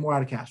probably get more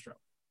out of Castro.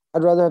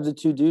 I'd rather have the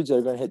two dudes that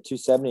are going to hit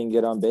 270 and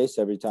get on base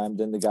every time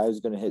than the guy who's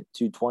going to hit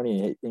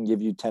 220 and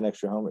give you 10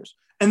 extra homers.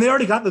 And they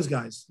already got those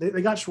guys.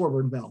 They got Schwarber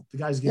and Bell. The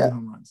guys getting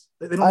home runs.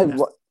 They don't I don't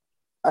know.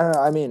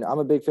 I mean, I'm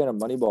a big fan of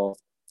Moneyball.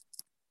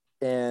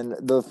 And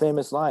the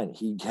famous line,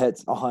 he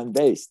gets on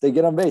base. They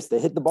get on base. They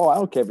hit the ball. I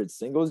don't care if it's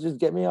singles. Just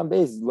get me on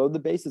base. Load the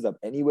bases up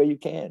any way you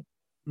can.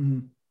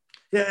 Mm-hmm.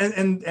 Yeah,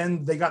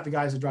 and they got the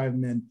guys to drive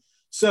them in.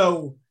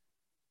 So,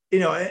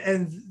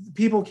 and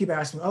people keep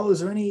asking, is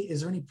there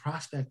any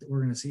prospect that we're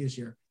going to see this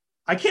year?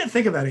 I can't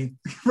think of any,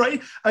 right?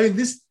 I mean,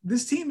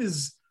 this team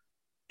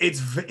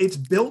it's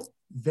built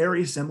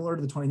very similar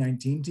to the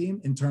 2019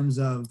 team in terms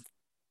of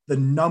the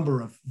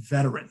number of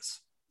veterans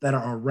that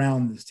are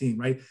around this team,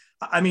 right?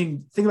 I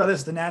mean, think about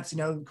this. The Nats,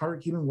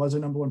 Carter Kieboom was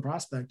their number one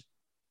prospect.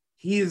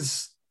 He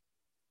is,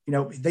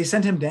 they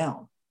sent him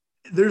down.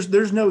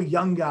 There's no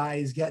young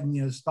guys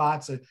getting,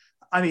 spots.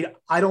 I mean,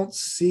 I don't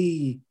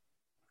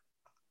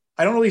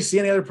really see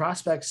any other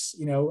prospects,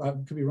 I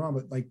could be wrong,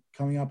 but like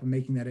coming up and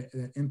making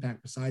that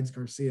impact besides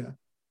Garcia.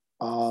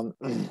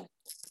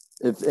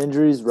 If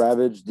injuries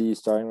ravage the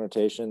starting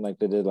rotation like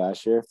they did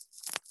last year,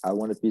 I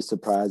wouldn't be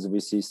surprised if we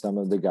see some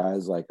of the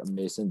guys like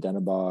Mason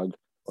Denebog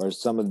or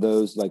some of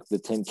those like the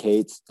Tim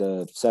Cates,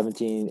 the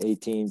 17,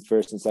 18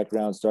 first and second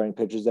round starting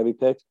pitchers that we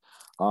picked.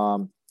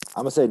 I'm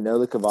going to say no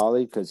to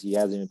Cavalli because he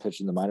hasn't even pitched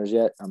in the minors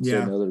yet. I'm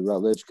saying no to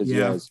Rutledge because he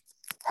has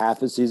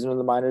half a season of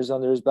the minors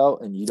under his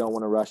belt, and you don't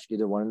want to rush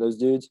either one of those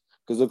dudes.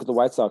 Because look at the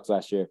White Sox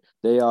last year.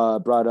 They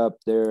brought up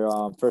their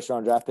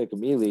first-round draft pick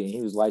immediately, and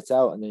he was lights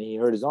out, and then he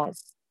hurt his arm.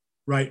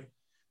 Right.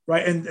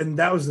 And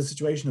that was the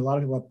situation a lot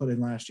of people have put in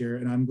last year,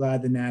 and I'm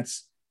glad the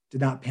Nats did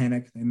not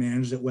panic. They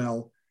managed it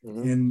well.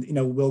 Mm-hmm.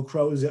 And, Will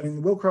Crowe,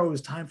 it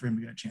was time for him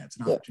to get a chance,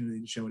 an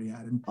opportunity to show what he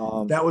had.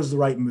 And that was the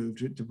right move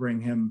to bring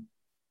him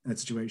in that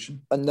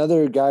situation.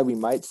 Another guy we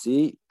might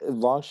see,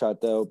 long shot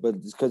though, but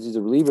it's because he's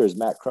a reliever, is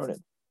Matt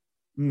Cronin.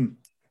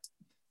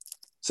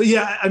 So,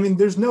 I mean,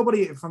 there's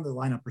nobody from the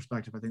lineup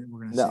perspective, I think, that we're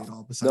going to see at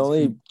all. The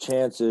only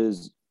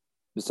chances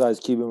besides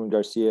Kieboom and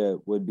Garcia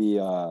would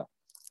be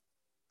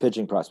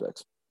pitching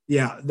prospects.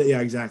 Yeah,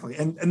 exactly.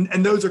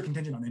 And those are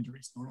contingent on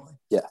injuries normally.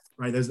 Yeah.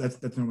 Right.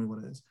 That's normally what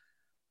it is.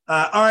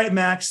 All right,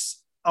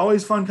 Max.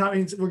 Always fun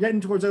comments. We're getting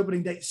towards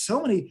opening day.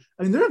 So many.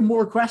 I mean, there are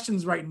more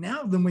questions right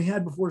now than we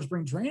had before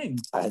spring training.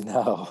 I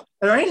know.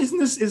 All right. Isn't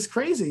this is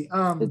crazy?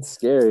 It's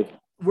scary.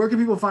 Where can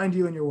people find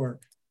you and your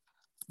work?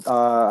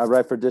 I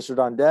write for District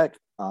on Deck.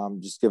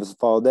 Just give us a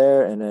follow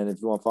there. And then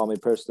if you want to follow me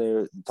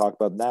personally, talk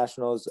about the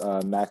Nationals,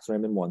 Max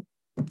Raymond 1.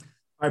 All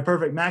right,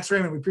 perfect. Max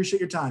Raymond, we appreciate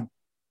your time.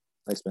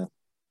 Thanks, man.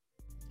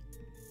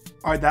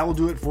 All right, that will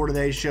do it for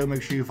today's show.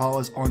 Make sure you follow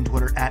us on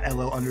Twitter at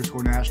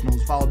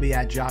 @LO_Nationals. Follow me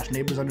at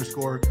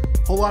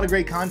 @JoshNeighbors_. Whole lot of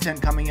great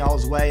content coming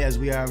y'all's way as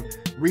we have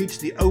reached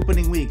the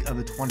opening week of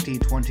the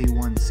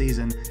 2021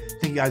 season. I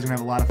think you guys are going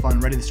to have a lot of fun,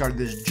 ready to start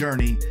this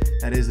journey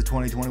that is the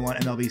 2021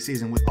 MLB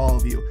season with all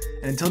of you.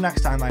 And until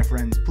next time, my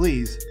friends,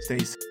 please stay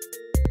safe.